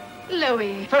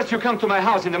 Louis. First you come to my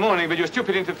house in the morning with your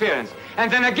stupid interference. And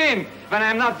then again when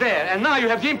I'm not there. And now you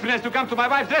have the impudence to come to my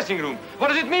wife's dressing room. What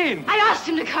does it mean? I asked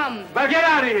him to come. Well, get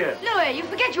out of here. Louis, you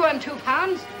forget you owe him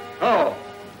 £2. Oh.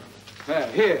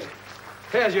 Well, here.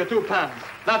 Here's your £2.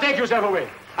 Now take yourself away.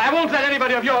 I won't let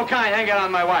anybody of your kind hang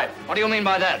around my wife. What do you mean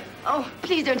by that? Oh,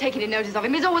 please don't take any notice of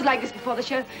him. He's always like this before the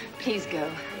show. Please go.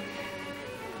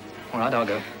 All right, I'll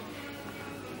go.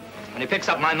 When he picks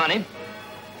up my money.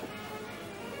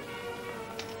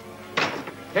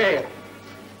 Here.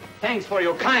 Thanks for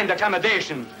your kind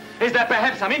accommodation. Is there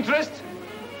perhaps some interest?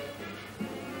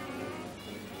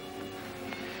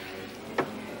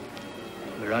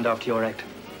 We're round after your act.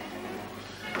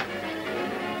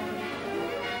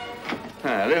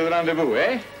 A little rendezvous,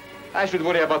 eh? I should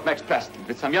worry about Max Preston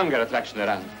with some younger attraction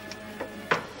around.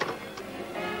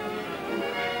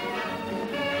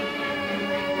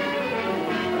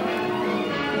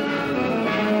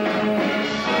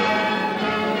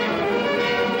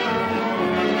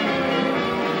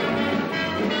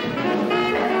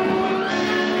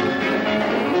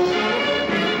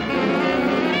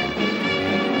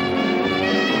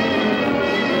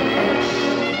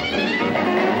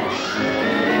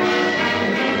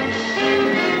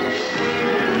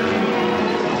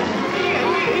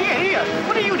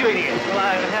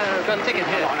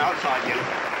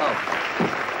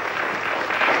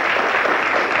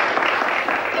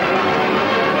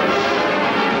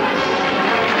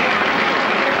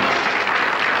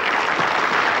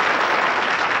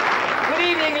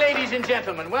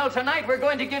 Well, tonight we're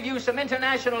going to give you some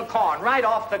international corn right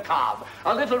off the cob.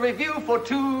 A little review for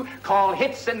two called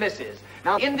Hits and Misses.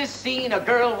 Now, in this scene, a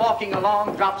girl walking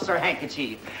along drops her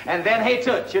handkerchief. And then, hey,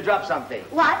 Toots, you drop something.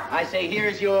 What? I say,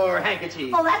 here's your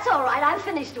handkerchief. Oh, that's all right. I'm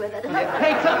finished with it.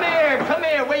 Hey, come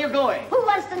here. Where you going? Who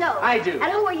wants to know? I do.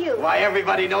 And who are you? Why,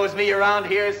 everybody knows me around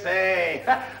here. Say,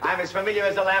 I'm as familiar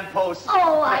as a lamppost.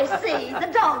 Oh, I see.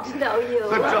 The dogs know you.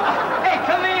 The dog. Hey,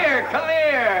 come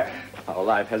here. Our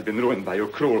life has been ruined by your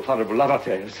cruel, horrible love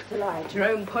affairs. Lie, your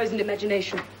own poisoned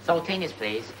imagination. Saltinis,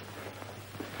 please.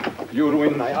 You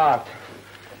ruined my art.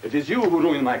 It is you who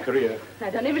ruined my career.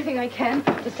 I've done everything I can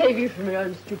to save you from your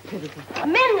own stupidity.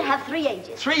 Men have 3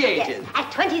 ages. 3 ages? Yes.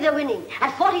 At 20, they're winning.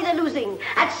 At 40, they're losing.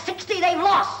 At 60, they've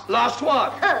lost. Lost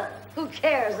what? Who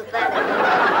cares at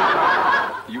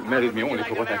that age? You married me only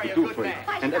for what I could do for you.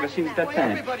 And ever since that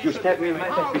time, you stabbed me in my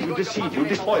back. You deceive, you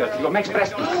disloyal, you're Max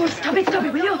Preston. Oh, stop it,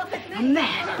 will you? I'm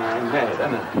mad. I'm mad,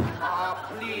 am I?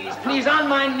 Please, on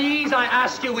my knees, I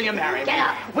ask you, will you marry me? Get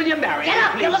up. Will you marry me, Get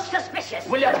up, please? you look suspicious.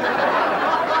 Will you? I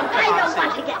don't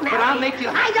want to get married. But I'll make you...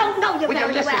 I don't know you Will very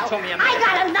you listen well. to me a minute? I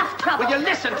got enough trouble. Will you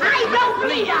listen to me? I don't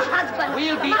please? need a husband. Will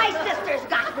you be... My sister's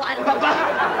got one.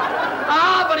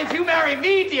 But if you marry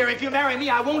me, dear, if you marry me,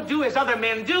 I won't do as other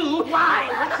men do. Why?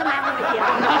 What's the matter with you?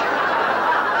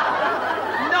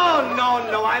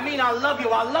 No. I mean, I'll love you.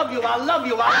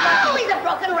 Oh, he's a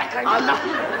broken record. I'll love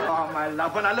you. Oh, my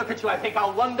love, when I look at you, I think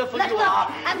how wonderful you are.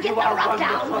 I'm getting you are rubbed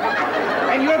wonderful. down.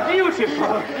 And you're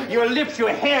beautiful. Your lips, your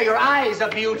hair, your eyes are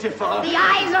beautiful. The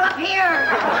eyes are up here.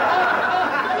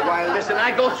 Why, listen,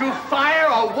 I'd go through fire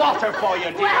or water for you,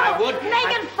 dear, Well, I would.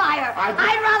 make it fire. I'd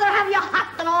rather have you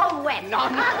hot than all wet. No.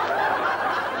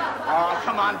 Oh,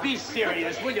 come on, be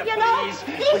serious, will you, You know, please?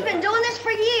 he's been doing this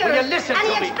for years. Will you listen and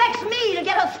to he me? expects me to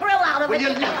get a thrill out of Will it. you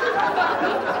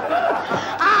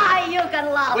You can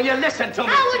love. Will you listen to me?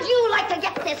 How would you like to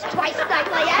get this twice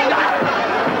nightly, eh?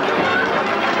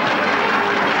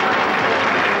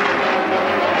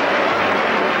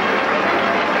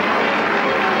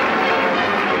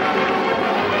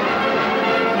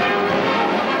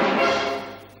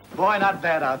 Boy, not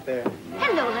bad out there.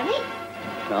 Hello, honey.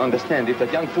 Now understand, if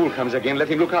that young fool comes again, let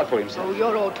him look out for himself. Oh,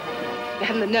 you're all talk. You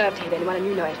haven't the nerve to hit anyone, and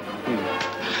you know it.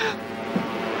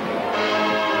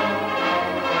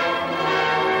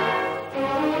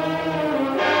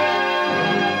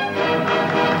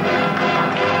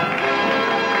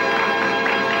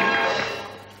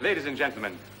 Ladies and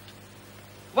gentlemen,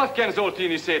 what can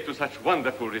Zoltini say to such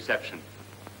wonderful reception?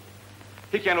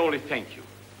 He can only thank you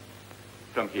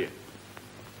from here.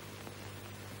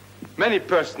 Many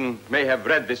persons may have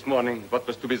read this morning what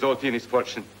was to be Zoltini's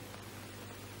fortune,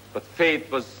 but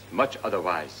fate was much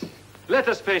otherwise. Let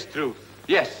us face truth.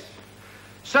 Yes,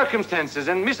 circumstances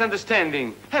and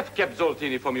misunderstanding have kept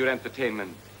Zoltini from your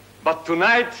entertainment. But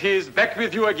tonight he is back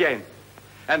with you again.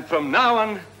 And from now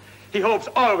on, he hopes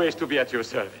always to be at your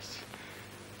service.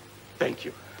 Thank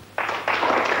you.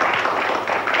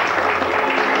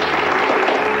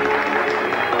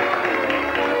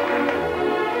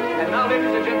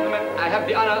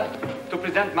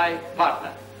 present my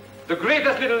partner, the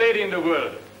greatest little lady in the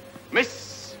world,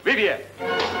 Miss Vivian.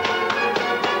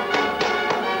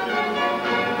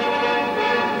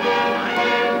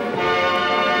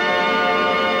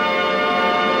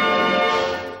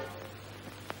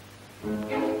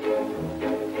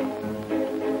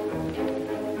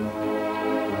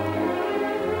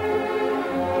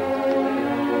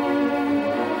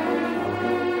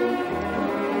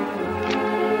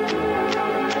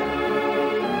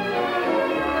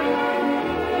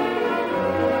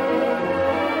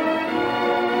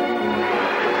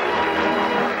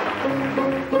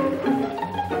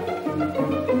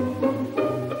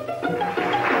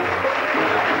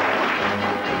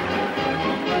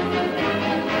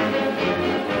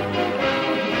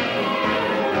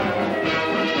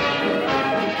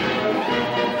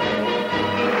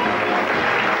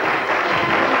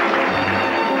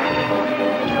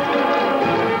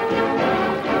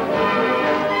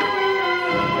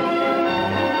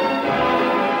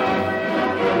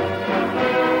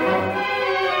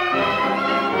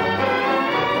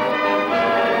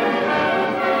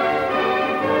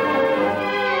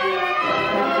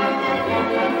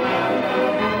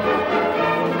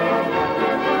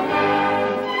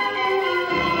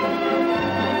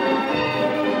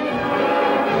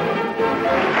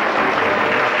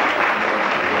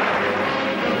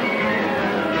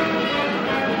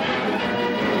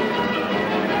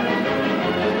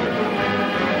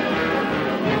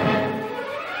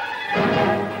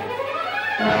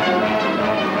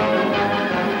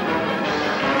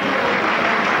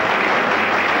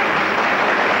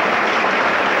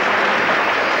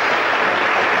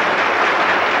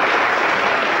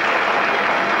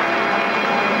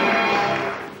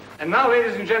 Now,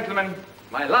 ladies and gentlemen,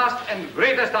 my last and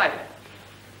greatest item.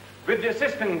 With the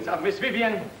assistance of Miss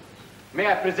Vivian, may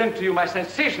I present to you my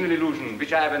sensational illusion,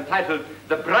 which I have entitled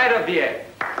The Bride of the Air.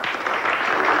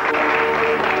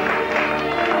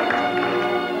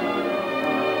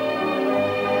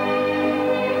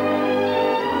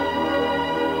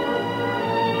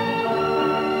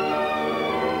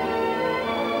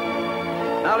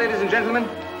 Now, ladies and gentlemen,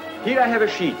 here I have a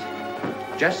sheet,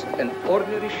 just an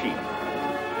ordinary sheet.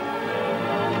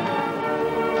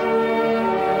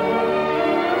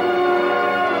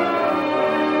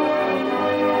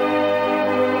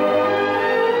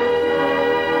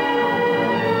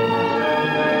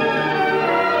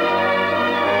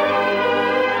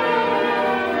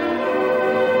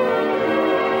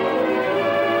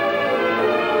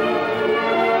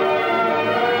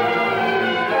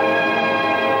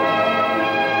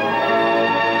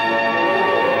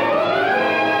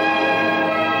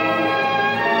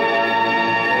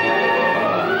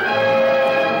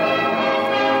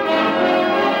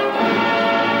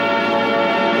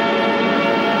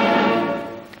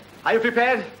 Are you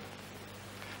prepared?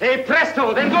 Hey,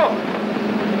 presto, then go!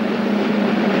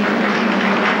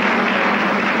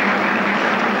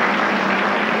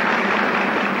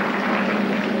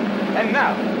 And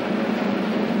now.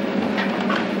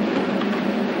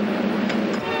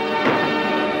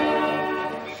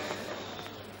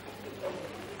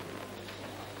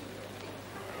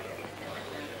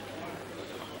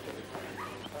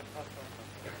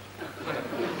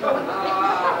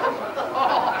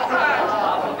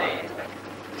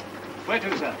 Where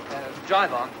to, sir?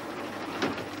 Drive on.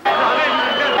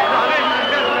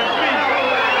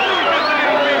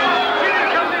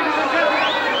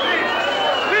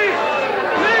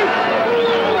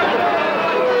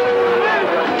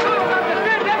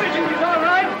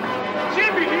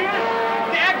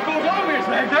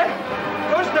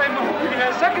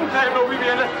 Second time, oh,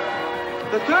 Vivian.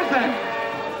 The third time.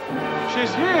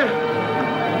 She's here.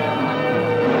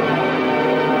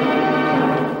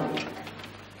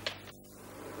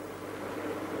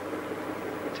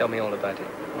 Tell me all about it.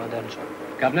 Well done, sir.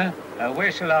 Governor,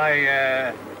 where shall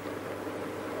I,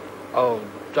 Oh,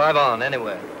 drive on,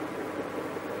 anywhere.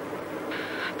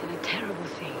 I've done a terrible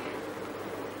thing.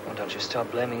 Well, don't you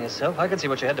stop blaming yourself. I can see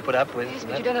what you had to put up with. Yes,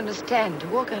 but you don't understand. To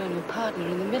walk out on your partner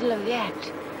in the middle of the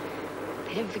act.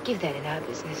 They don't forgive that in our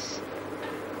business.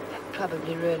 That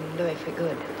probably ruined Louis for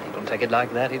good. Don't take it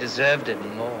like that. He deserved it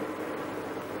and more.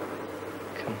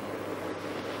 Come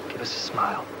on. Give us a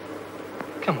smile.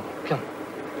 Come on, come on.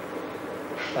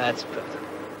 That's perfect.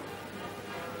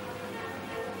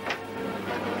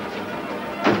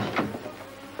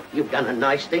 You've done a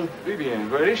nice thing. Vivian,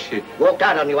 where is she? Walked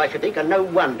out on you, I should think, and no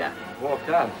wonder. Walked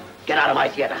out. Get out of my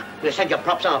theater. We'll send your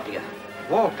props after you.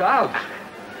 Walked out?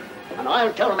 And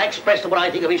I'll tell them express what I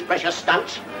think of his precious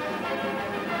stunts.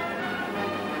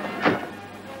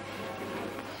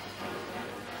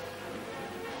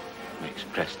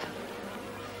 Expressed.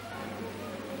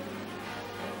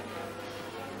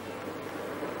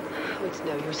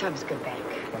 time to go back.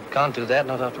 I can't do that,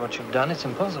 not after what you've done. It's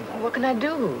impossible. What can I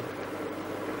do?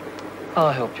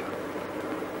 I'll help you.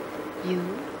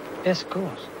 You? Yes, of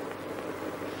course.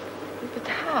 But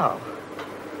how?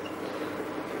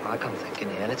 I can't think in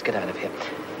here. Let's get out of here.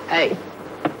 Hey.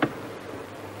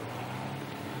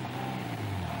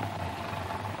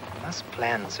 Let's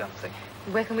plan something.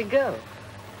 Where can we go?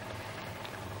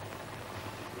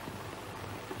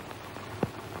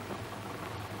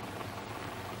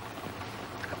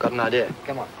 I've got an idea.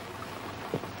 Come on.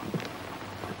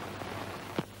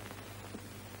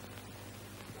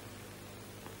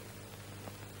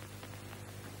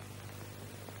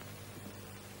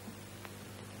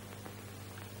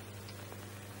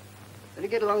 Better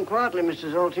get along quietly,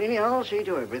 Mr. Zoltini. I'll see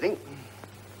to everything.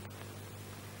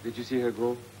 Did you see her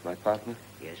go, my partner?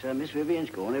 Yes, sir. Miss Vivian's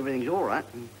gone. Everything's all right.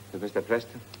 To Mr.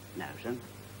 Preston? No, son.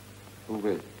 Who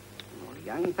will? Well, a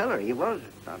young feller he was.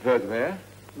 Heard where?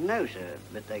 No, sir.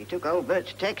 But they took old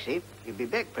Bert's taxi. He'll be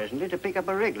back presently to pick up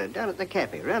a regular down at the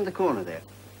cafe, round the corner there.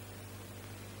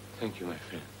 Thank you, my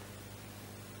friend.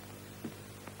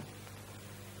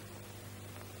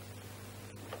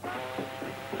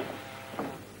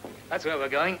 That's where we're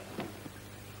going.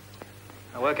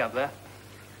 I work up there.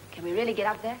 Can we really get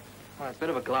up there? Well, it's a bit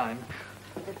of a climb.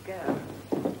 Let's go.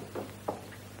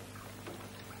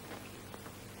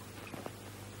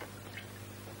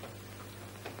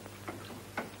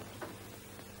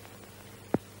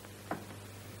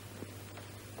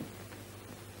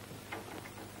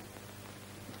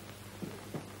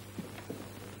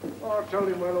 Oh, I told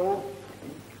him well all.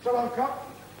 So long, cop.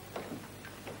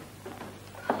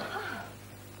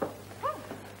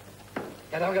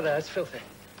 Yeah, don't go there. It's filthy.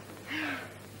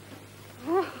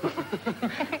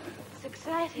 It's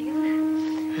exciting,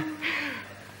 isn't it?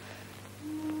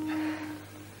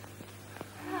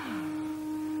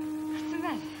 What's the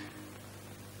matter?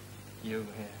 You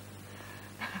here.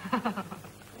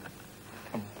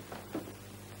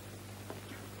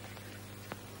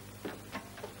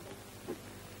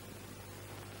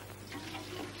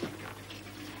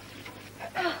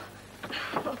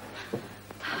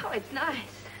 Oh, it's nice.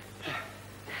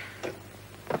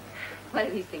 What are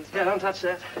these things for? Yeah, don't touch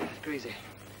that. It's greasy.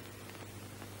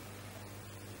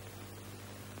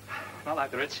 Not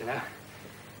like the rich, you know.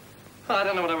 Well, I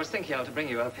don't know what I was thinking of to bring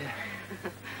you up here.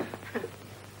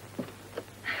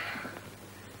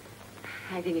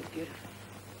 I think it's beautiful.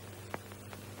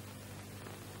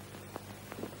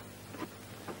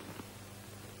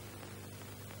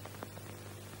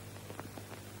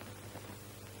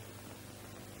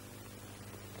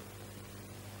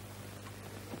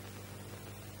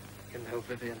 You know,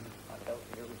 Vivian, I felt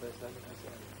for you the first moment I saw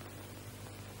you.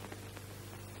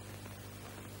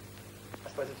 I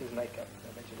suppose it is makeup. I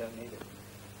bet you don't need it.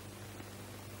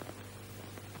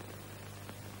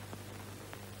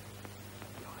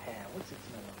 Your hair, what's it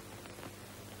smell like?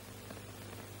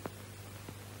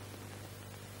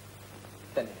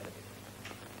 Bend your head a bit.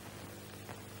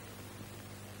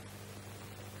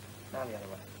 Now the other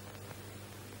way.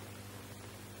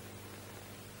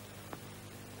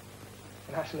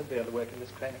 And I shouldn't be able to work in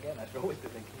this crane again. I should always be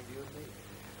thinking of you and me.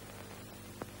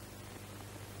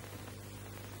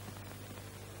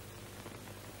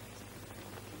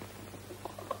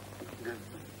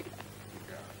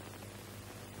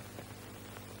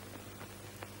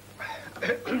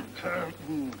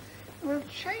 Well,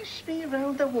 chase me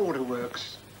around the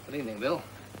waterworks. Good evening, Bill.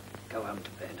 Go home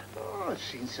to bed. Oh, I've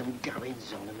seen some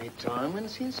goings-on in my time and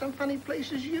seen some funny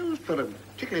places used for them,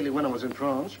 particularly when I was in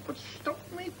France. But stop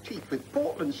me teeth with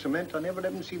Portland cement. I never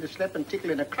let them see the slap and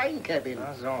tickle in a crane cabin.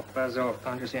 Buzz off, buzz off.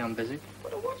 Can't you see I'm busy?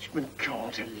 But a watchman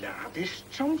can't allow this,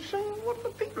 Thompson. What do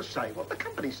the people say? What the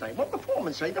company say? What the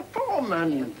foreman say? The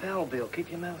foreman. Well, Bill,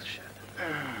 keep your mouth shut.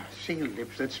 See your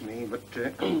lips, that's me. But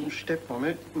step on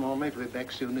it. My mate will be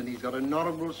back soon, and he's got an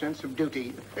honourable sense of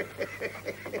duty.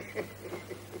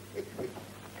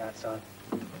 Outside.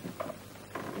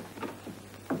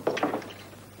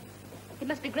 It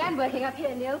must be grand working up here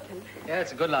in the open. Yeah,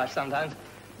 it's a good life sometimes,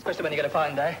 especially when you get a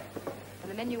fine day.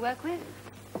 And the men you work with?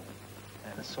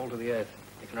 They're the salt of the earth.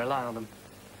 You can rely on them.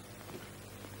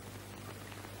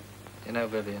 You know,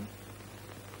 Vivian,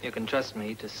 you can trust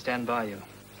me to stand by you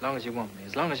as long as you want me,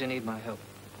 as long as you need my help.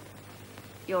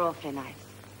 You're awfully nice.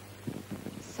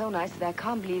 So nice that I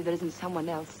can't believe there isn't someone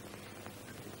else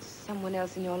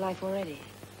in your life already.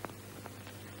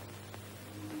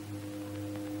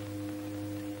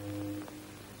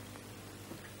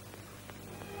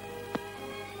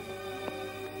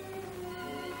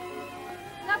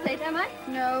 Not late, am I?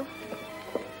 No.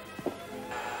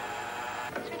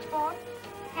 Switchboard,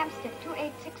 Hampstead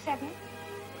 2867.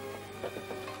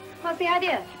 What's the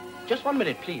idea? Just 1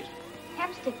 minute, please.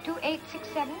 Hampstead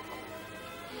 2867.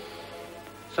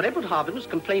 Sir Edward Harbin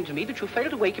complained to me that you failed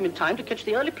to wake him in time to catch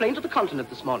the early plane to the continent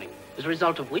this morning, as a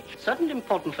result of which certain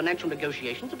important financial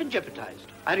negotiations have been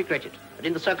jeopardized. I regret it, but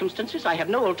in the circumstances, I have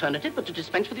no alternative but to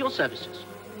dispense with your services.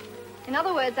 In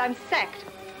other words, I'm sacked.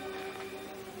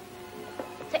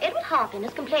 Sir Edward Harbin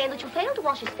has complained that you failed to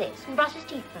wash his face and brush his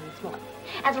teeth for him this morning,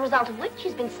 as a result of which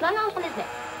he's been slung out on his neck.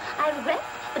 I regret,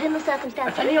 but in the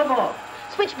circumstances... Tell you more.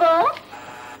 Switchboard.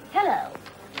 Hello.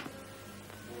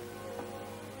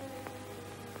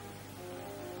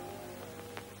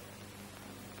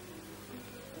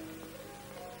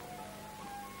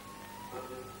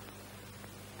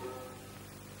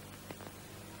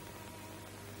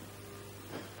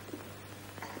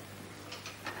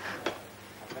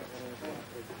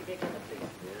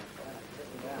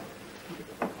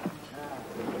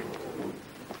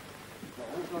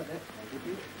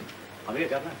 I'm here,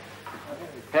 Governor.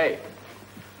 Hey.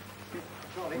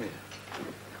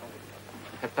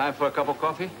 Have time for a cup of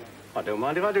coffee? I don't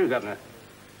mind if I do, Governor.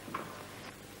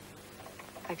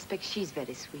 I expect she's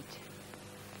very sweet.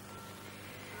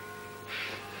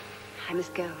 I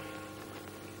must go.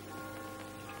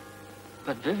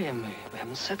 But Vivian, we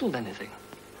haven't settled anything.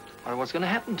 Or what's going to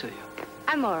happen to you?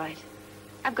 I'm all right.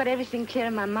 I've got everything clear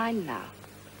in my mind now.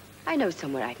 I know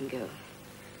somewhere I can go.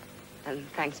 And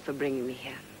thanks for bringing me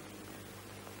here.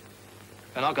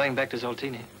 You're not going back to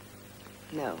Zoltini?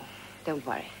 No, don't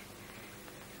worry.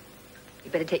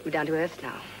 You better take me down to earth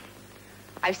now.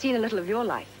 I've seen a little of your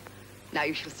life. Now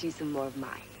you shall see some more of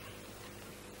mine.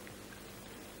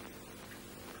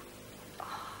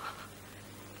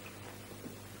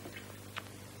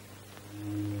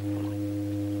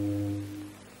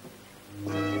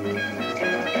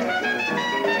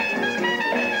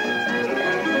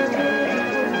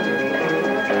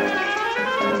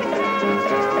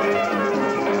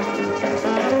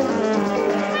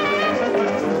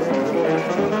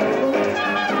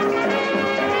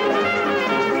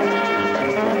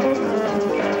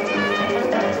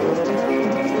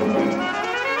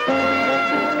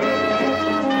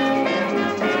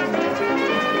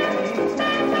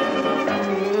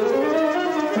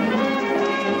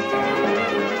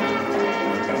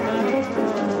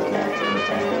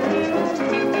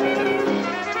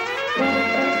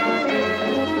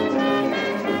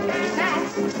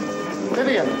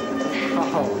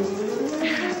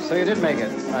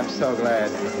 I'm so glad.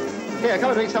 Here,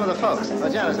 come and meet some of the folks. Oh,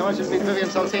 Janice, I want you to meet Vivian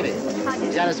Saltini.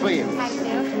 Janice Williams. Thank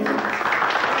you.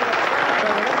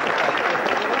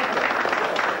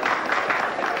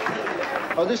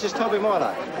 Oh, this is Toby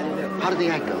Morlock. How did the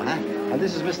act go, huh? And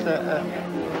this is Mr.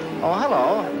 Oh,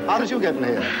 hello. How did you get in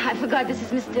here? I forgot this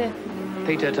is Mr.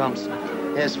 Peter Thompson.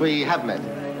 Yes, we have met.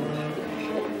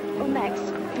 Oh, Max,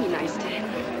 be nice to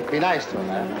him. Be nice to him,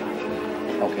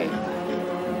 huh? Okay.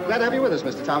 Glad to have you with us,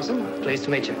 Mr. Thompson. Pleased to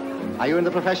meet you. Are you in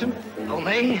the profession? Oh,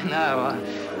 me? No,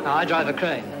 I drive a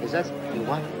crane. Is that... You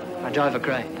what? I drive a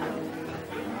crane.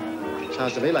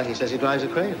 Sounds to me like he says he drives a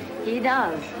crane. He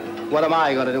does. What am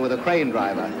I going to do with a crane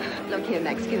driver? Look here,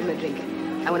 Max, give him a drink.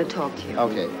 I want to talk to you.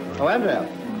 Okay. Oh, Andrea,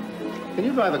 can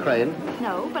you drive a crane?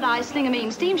 No, but I sling a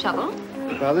mean steam shovel.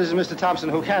 Well, this is Mr. Thompson,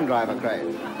 who can drive a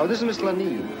crane. Oh, this is Miss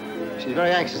Lanille. She's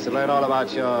very anxious to learn all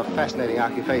about your fascinating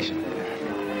occupation.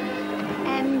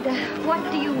 And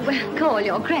what do you call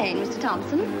your crane, Mr.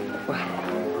 Thompson?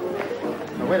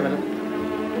 Oh, wait a minute.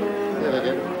 Here,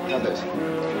 Vivian. Have this.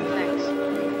 Thanks.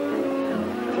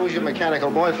 Who's your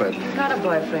mechanical boyfriend? He's not a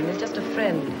boyfriend. He's just a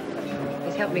friend.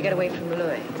 He's helped me get away from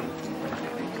Louis.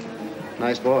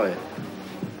 Nice boy.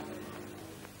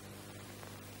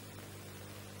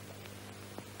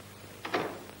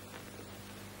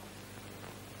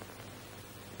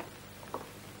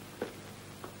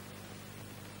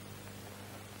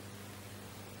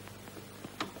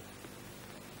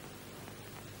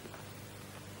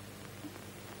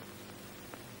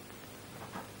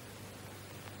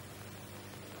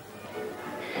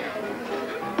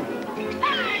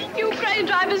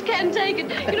 Drivers can take it.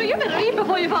 You know, you better eat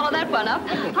before you follow that one up.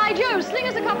 Hi, Joe, sling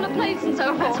us a couple of plates and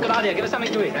so forth. That's a good idea. Give us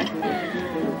something to eat, eh?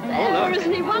 There,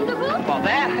 isn't he wonderful? Well,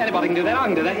 there. Anybody can do that. I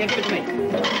can do that. Yeah, give it to me.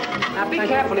 Now, be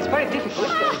careful. It's very difficult.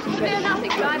 There's nothing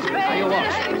drives very, you what?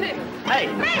 Hey!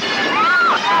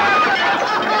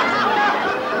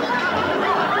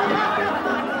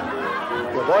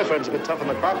 Your boyfriend's a bit tough on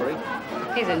the crockery.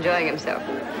 He's enjoying himself.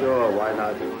 Sure, why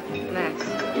not? Max,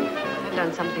 I've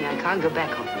done something I can't go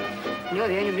back on. You're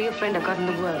the only real friend I've got in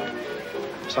the world.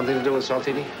 Something to do with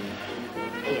Saltini?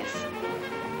 Yes.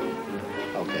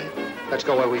 Okay. Let's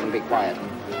go where we can be quiet.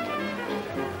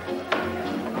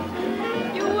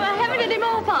 You haven't any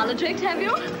more parlor tricks, have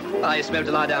you? I used to be able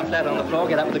to lie down flat on the floor,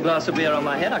 get up with a glass of beer on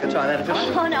my head. I could try that if you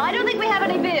want. Oh, no, I don't think we have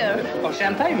any beer. Or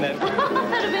champagne, then.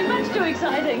 That'd be much too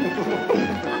exciting.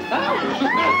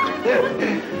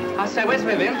 I say, where's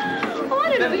Vivian? Oh, I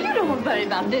don't know. You don't worry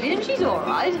about Vivian. She's all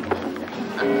right.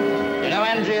 You know,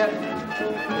 Andrea,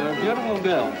 you're a beautiful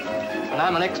girl, and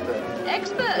I'm an expert.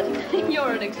 Expert?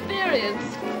 You're an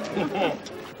experience.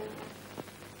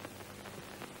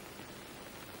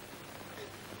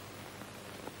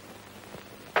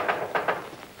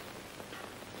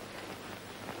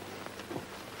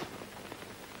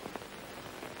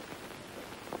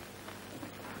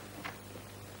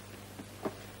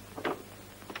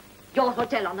 Your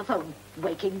hotel on the phone,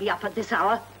 waking me up at this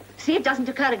hour. See it doesn't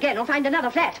occur again or find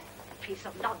another flat. Piece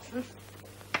of nonsense.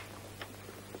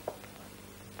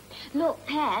 Look,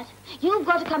 Pat, you've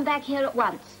got to come back here at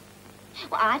once.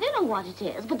 Well, I don't know what it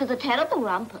is, but there's a terrible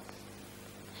rumpus.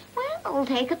 Well, we'll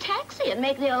take a taxi and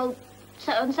make the old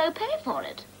so-and-so pay for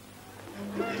it.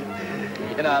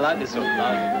 You know, I like this sort of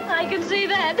life. I can see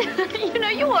that. You know,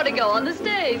 you ought to go on the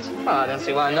stage. Oh, I don't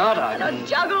see why not. I can...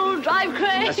 Juggle, drive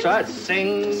cranes. That's right,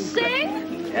 sing.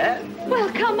 Sing? Yeah. Well,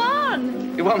 come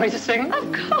on. You want me to sing?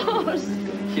 Of course.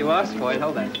 You asked for it,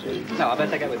 hold that. No, I better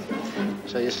take it with you.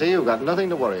 So you see, you've got nothing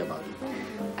to worry about.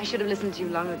 I should have listened to you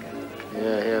long ago.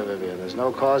 Here, Vivian. There's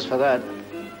no cause for that.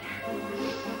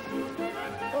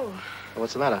 Oh,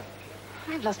 What's the matter?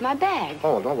 I've lost my bag.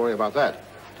 Oh, don't worry about that.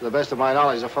 To the best of my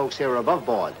knowledge, the folks here are above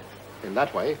board. In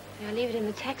that way. I'll leave it in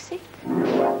the taxi.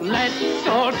 Let's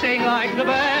all sing like the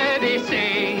birdies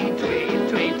sing. Tweet,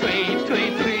 tweet, tweet,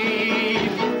 tweet,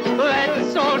 tweet.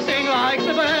 Let's all sing like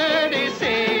the birdies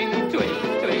sing. Tweet,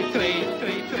 tweet, tweet,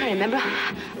 tweet, tweet. I remember.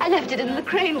 I left it in the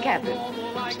crane cabin.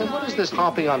 So what is this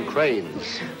harping on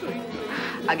cranes?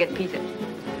 I'll get Peter.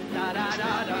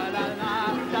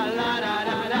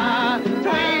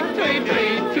 Tweet, tweet,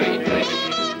 tweet, tweet, tweet.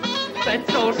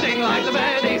 Let's all sing like the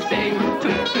birdies sing.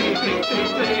 Tweet, tweet, tweet, tweet,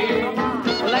 tweet.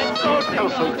 Let's all sing. Oh,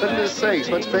 for goodness sakes,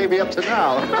 what's baby up to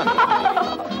now?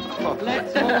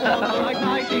 Let's all walk like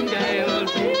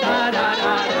nightingales. Da da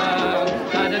da da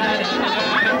da da da da.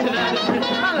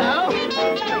 Hello.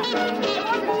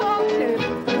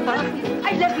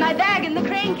 I've left my bag in the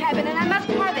crane cabin and I must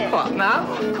have it. What now?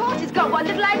 Of course, it's got one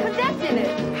little I possess in it.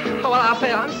 Oh, well,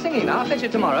 I'm singing now. I'll fetch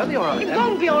it tomorrow. It'll be all right. It then.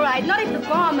 won't be all right, not if the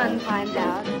foreman finds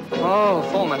out. Oh,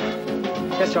 foreman.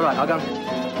 Yes, you're right. I'll go.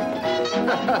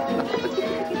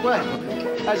 Well,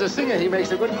 as a singer, he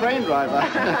makes a good crane driver.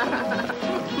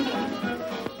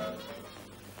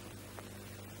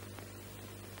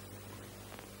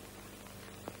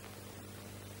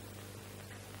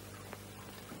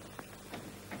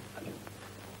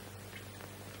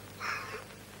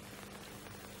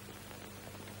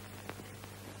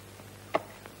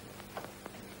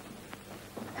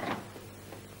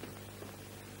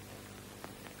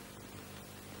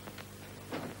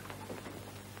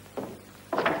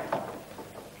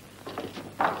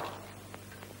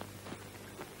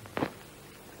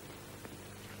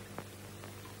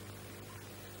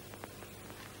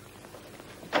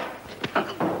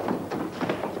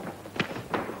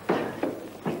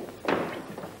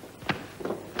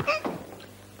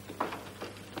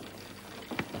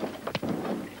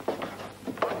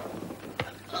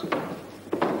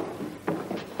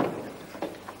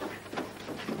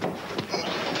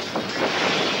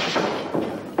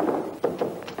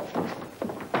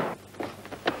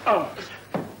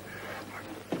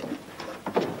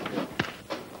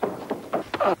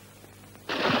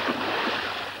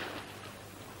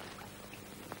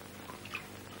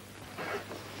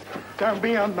 Don't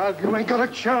be a mug. You ain't got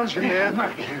a chance in here.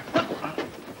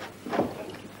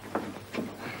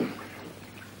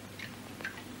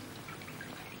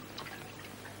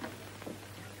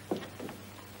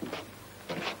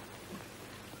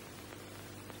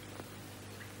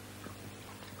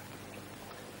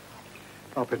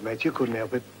 Help it, mate. You couldn't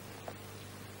help it.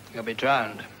 You'll be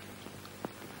drowned.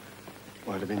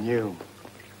 Might have been you.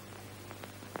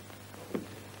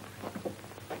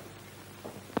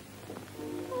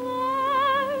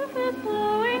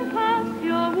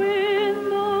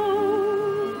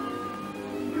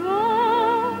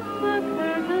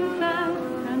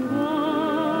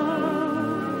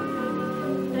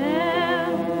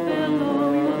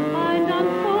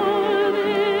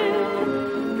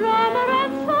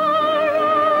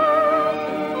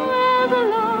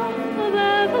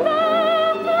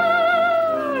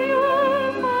 You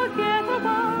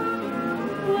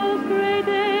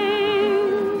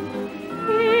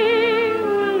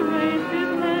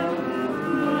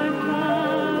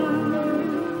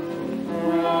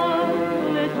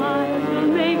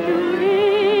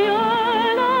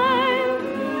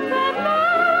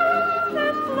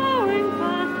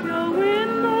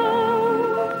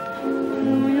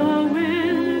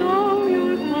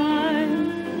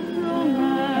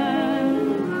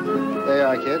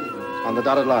the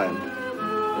dotted line.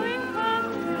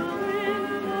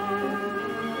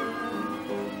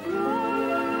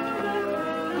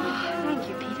 Oh, thank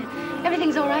you, Peter.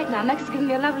 Everything's all right now. Max has given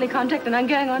me a lovely contract and I'm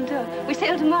going on tour. We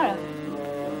sail tomorrow.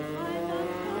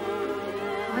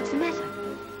 What's the matter?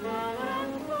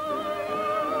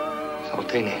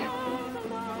 Saltini.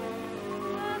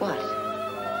 What?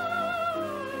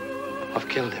 I've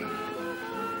killed him.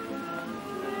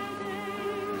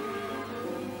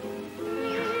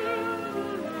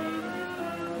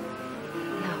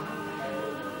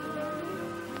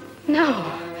 No.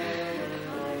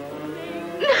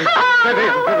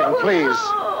 Vivian, please.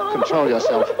 Control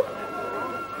yourself.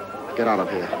 Get out of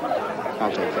here. I'll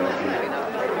take care of you.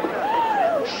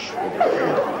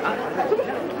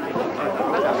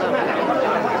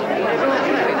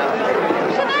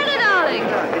 Savannah, darling.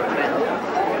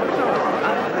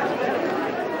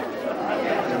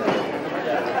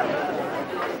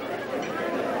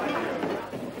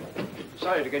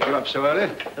 Sorry to get you up so early.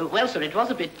 Well, sir, it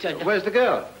was a bit... Where's the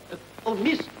girl? Oh,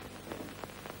 miss.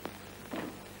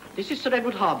 This is Sir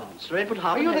Edward Harmon. Sir Edward Are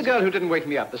Harmon you the girl who didn't wake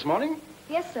me up this morning?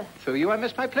 Yes, sir. Through you, I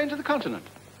missed my plane to the continent.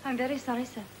 I'm very sorry,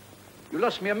 sir. You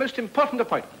lost me a most important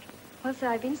appointment. Well, sir,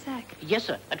 I've been sacked. Yes,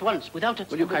 sir, at once, without a...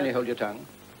 Will you kindly hold your tongue?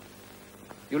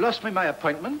 You lost me my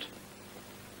appointment,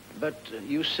 but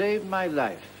you saved my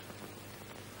life.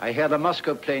 I hear the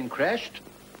Moscow plane crashed.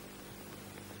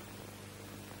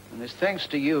 And it's thanks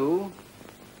to you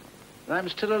that I'm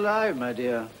still alive, my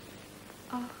dear.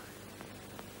 Oh,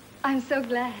 I'm so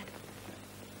glad.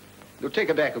 You'll take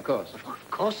her back, of course. Of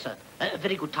course, sir. A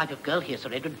very good type of girl here,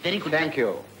 Sir Edward. Very good. Thank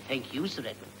you. Thank you, Sir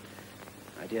Edward.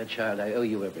 My dear child, I owe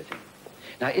you everything.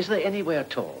 Now, is there any way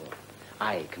at all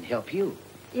I can help you?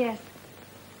 Yes.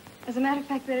 As a matter of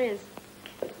fact, there is.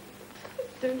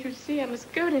 Don't you see? I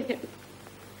must go to him.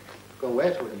 Go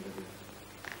where to him, Vivian?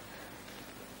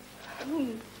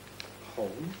 Home.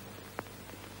 Home?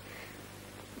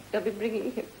 They'll be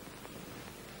bringing him.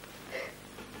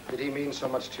 Did he mean so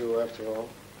much to you after all?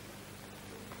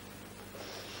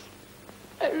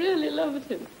 I really loved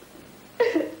him.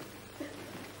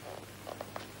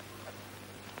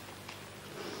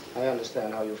 I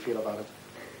understand how you feel about it.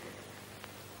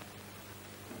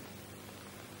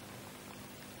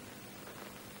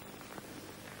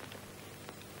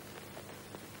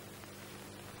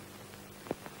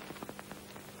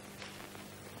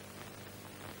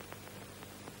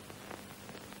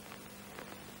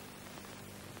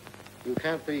 You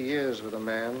can't be years with a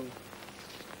man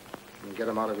and get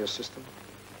him out of your system.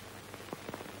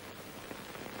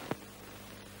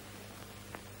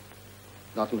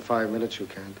 Not in 5 minutes, you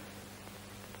can't.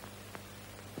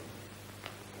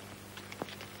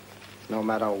 No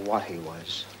matter what he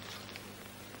was.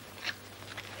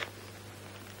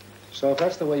 So if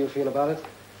that's the way you feel about it,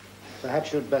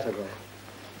 perhaps you'd better go.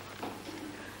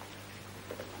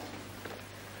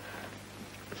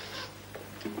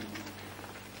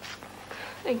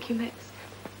 Thank you, Max.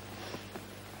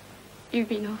 You've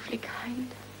been awfully kind.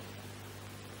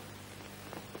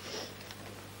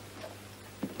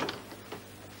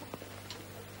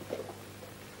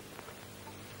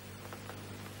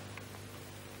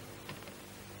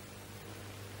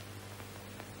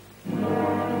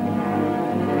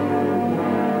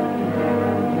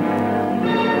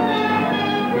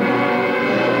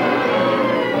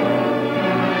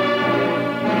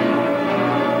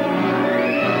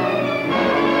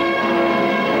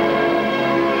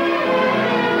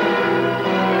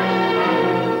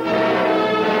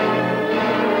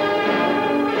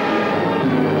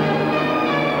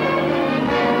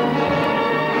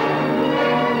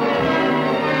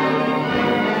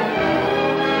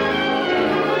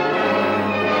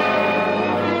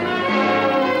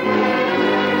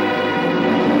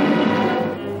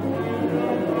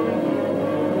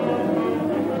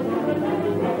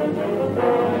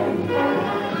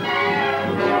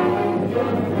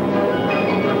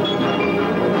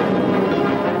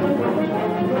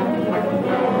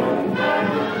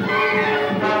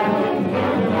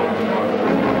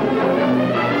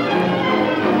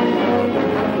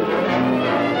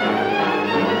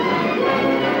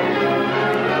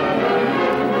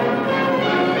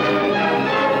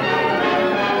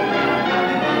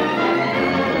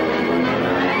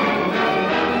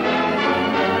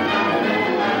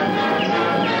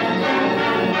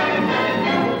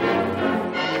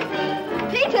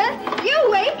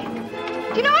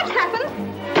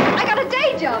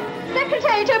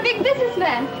 Secretary to a big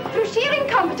businessman. Through sheer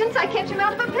incompetence, I kept him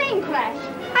out of a plane crash.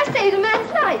 I saved a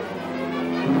man's life.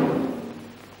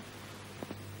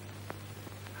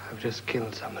 I've just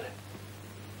killed somebody.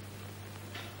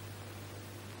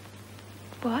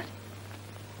 What?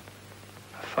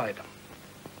 fight.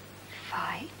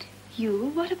 Fight?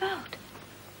 You? What about?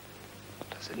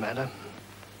 Does it matter?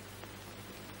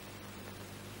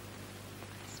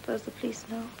 I suppose the police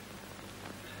know.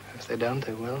 If they don't,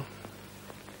 they will.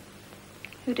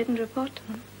 You didn't report to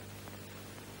them.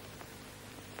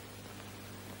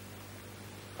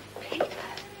 Peter.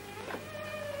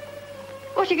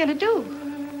 What are you going to do?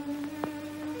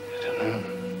 I don't know.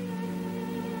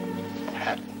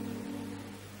 Pat,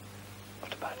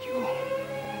 what about you?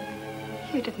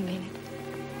 You didn't mean it.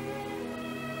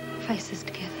 Face this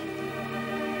together.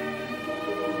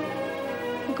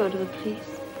 You go to the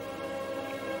police.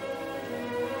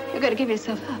 You've got to give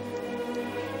yourself up.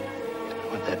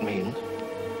 What that means?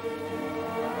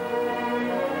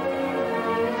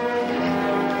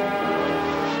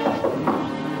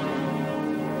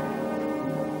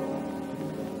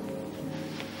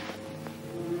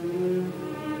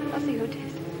 I'll see who it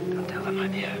is. Don't tell them, my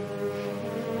dear.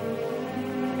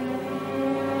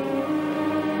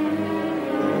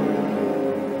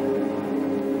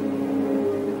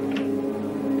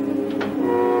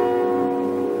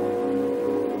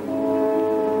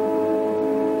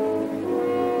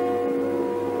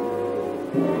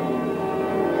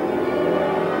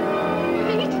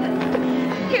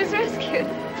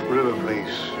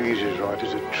 He's right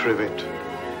as a trivet.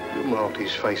 You marked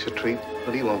his face a treat,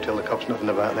 but he won't tell the cops nothing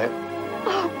about that.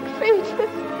 Oh, Peter.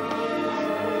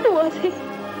 Who was he?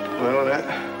 Well,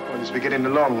 as we're getting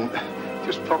along,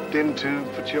 just popped in to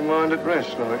put your mind at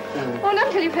rest, like. Oh, not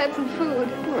until you've had some food.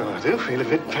 Well, I do feel a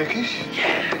bit peckish.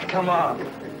 Yeah, come on.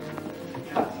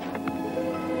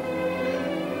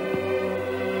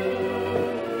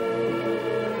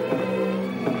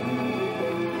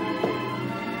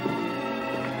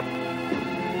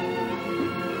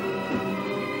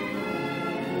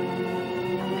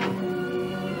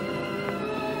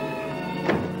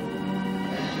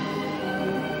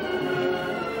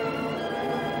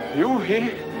 You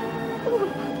here? Oh,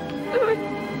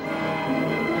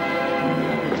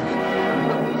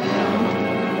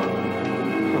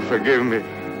 forgive me.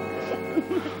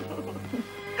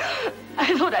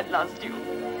 I thought I'd lost you.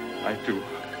 I too.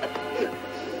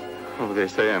 Oh, they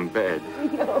say I'm bad.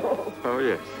 No. Oh,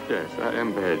 yes, I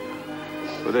am bad.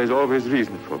 But there's always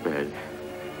reason for bad.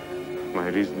 My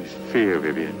reason is fear,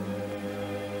 Vivian.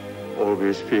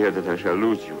 Always fear that I shall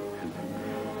lose you.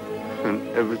 And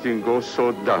everything goes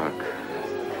so dark.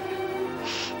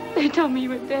 They told me you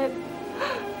were dead.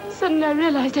 Suddenly I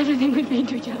realized everything we'd been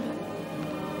to each other.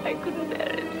 I couldn't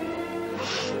bear it.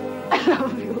 I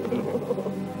love you.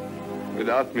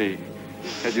 Without me,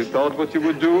 had you thought what you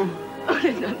would do? Oh,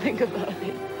 let's not think about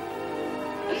it.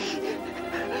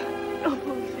 Oh,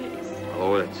 please.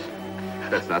 Oh,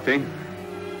 that's nothing.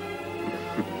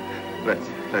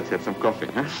 Let's have some coffee,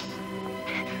 huh?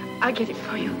 I'll get it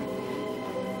for you.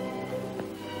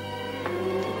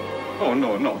 Oh,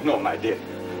 no, my dear.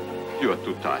 You are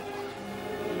too tired.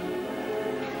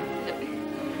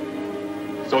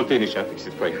 Saltini shall fix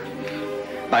it for you.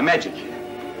 By magic.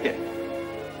 Here.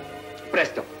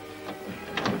 Presto.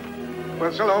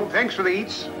 Well, so long. Thanks for the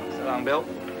eats. So long, Bill.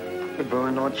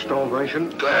 Goodbye, night starvation.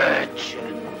 Good.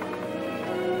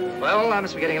 Well, I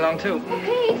must be getting along, too.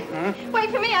 Pete,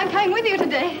 wait for me. I'm coming with you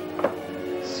today.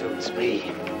 Suits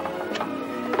me.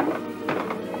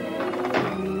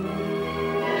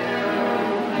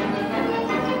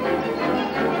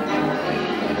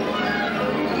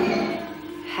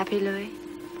 Happy, Louis?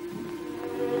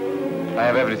 I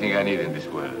have everything I need in this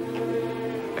world.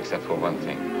 Except for one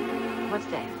thing. What's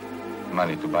that?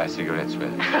 Money to buy cigarettes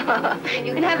with.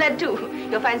 You can have that, too.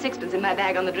 You'll find sixpence in my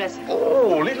bag on the dresser.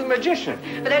 Oh, little magician.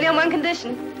 But only on one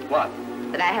condition. What?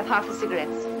 That I have half the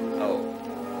cigarettes. Oh.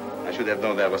 I should have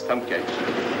known there was some catch.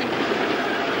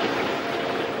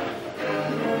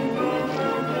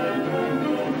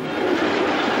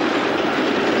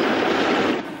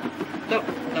 Look,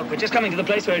 we're just coming to the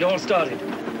place where it all started.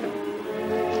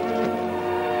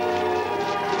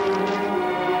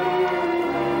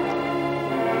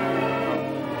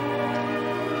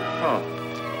 Oh.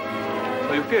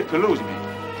 So you fear to lose me.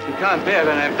 You can't bear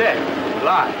when I'm dead.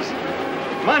 Lies.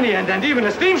 Money and even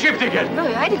a steamship ticket.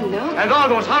 Louis, I didn't know. And all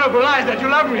those horrible lies that you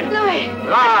love me. Louis.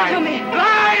 Lies. Tell me.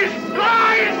 Lies!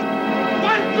 Lies!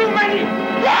 One too many!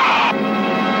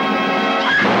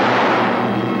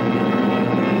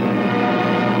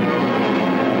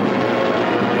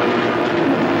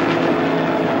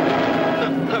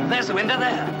 Look, there's the window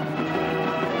there.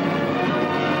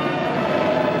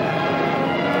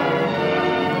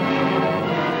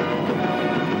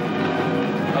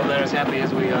 Hope they're as happy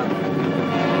as we are.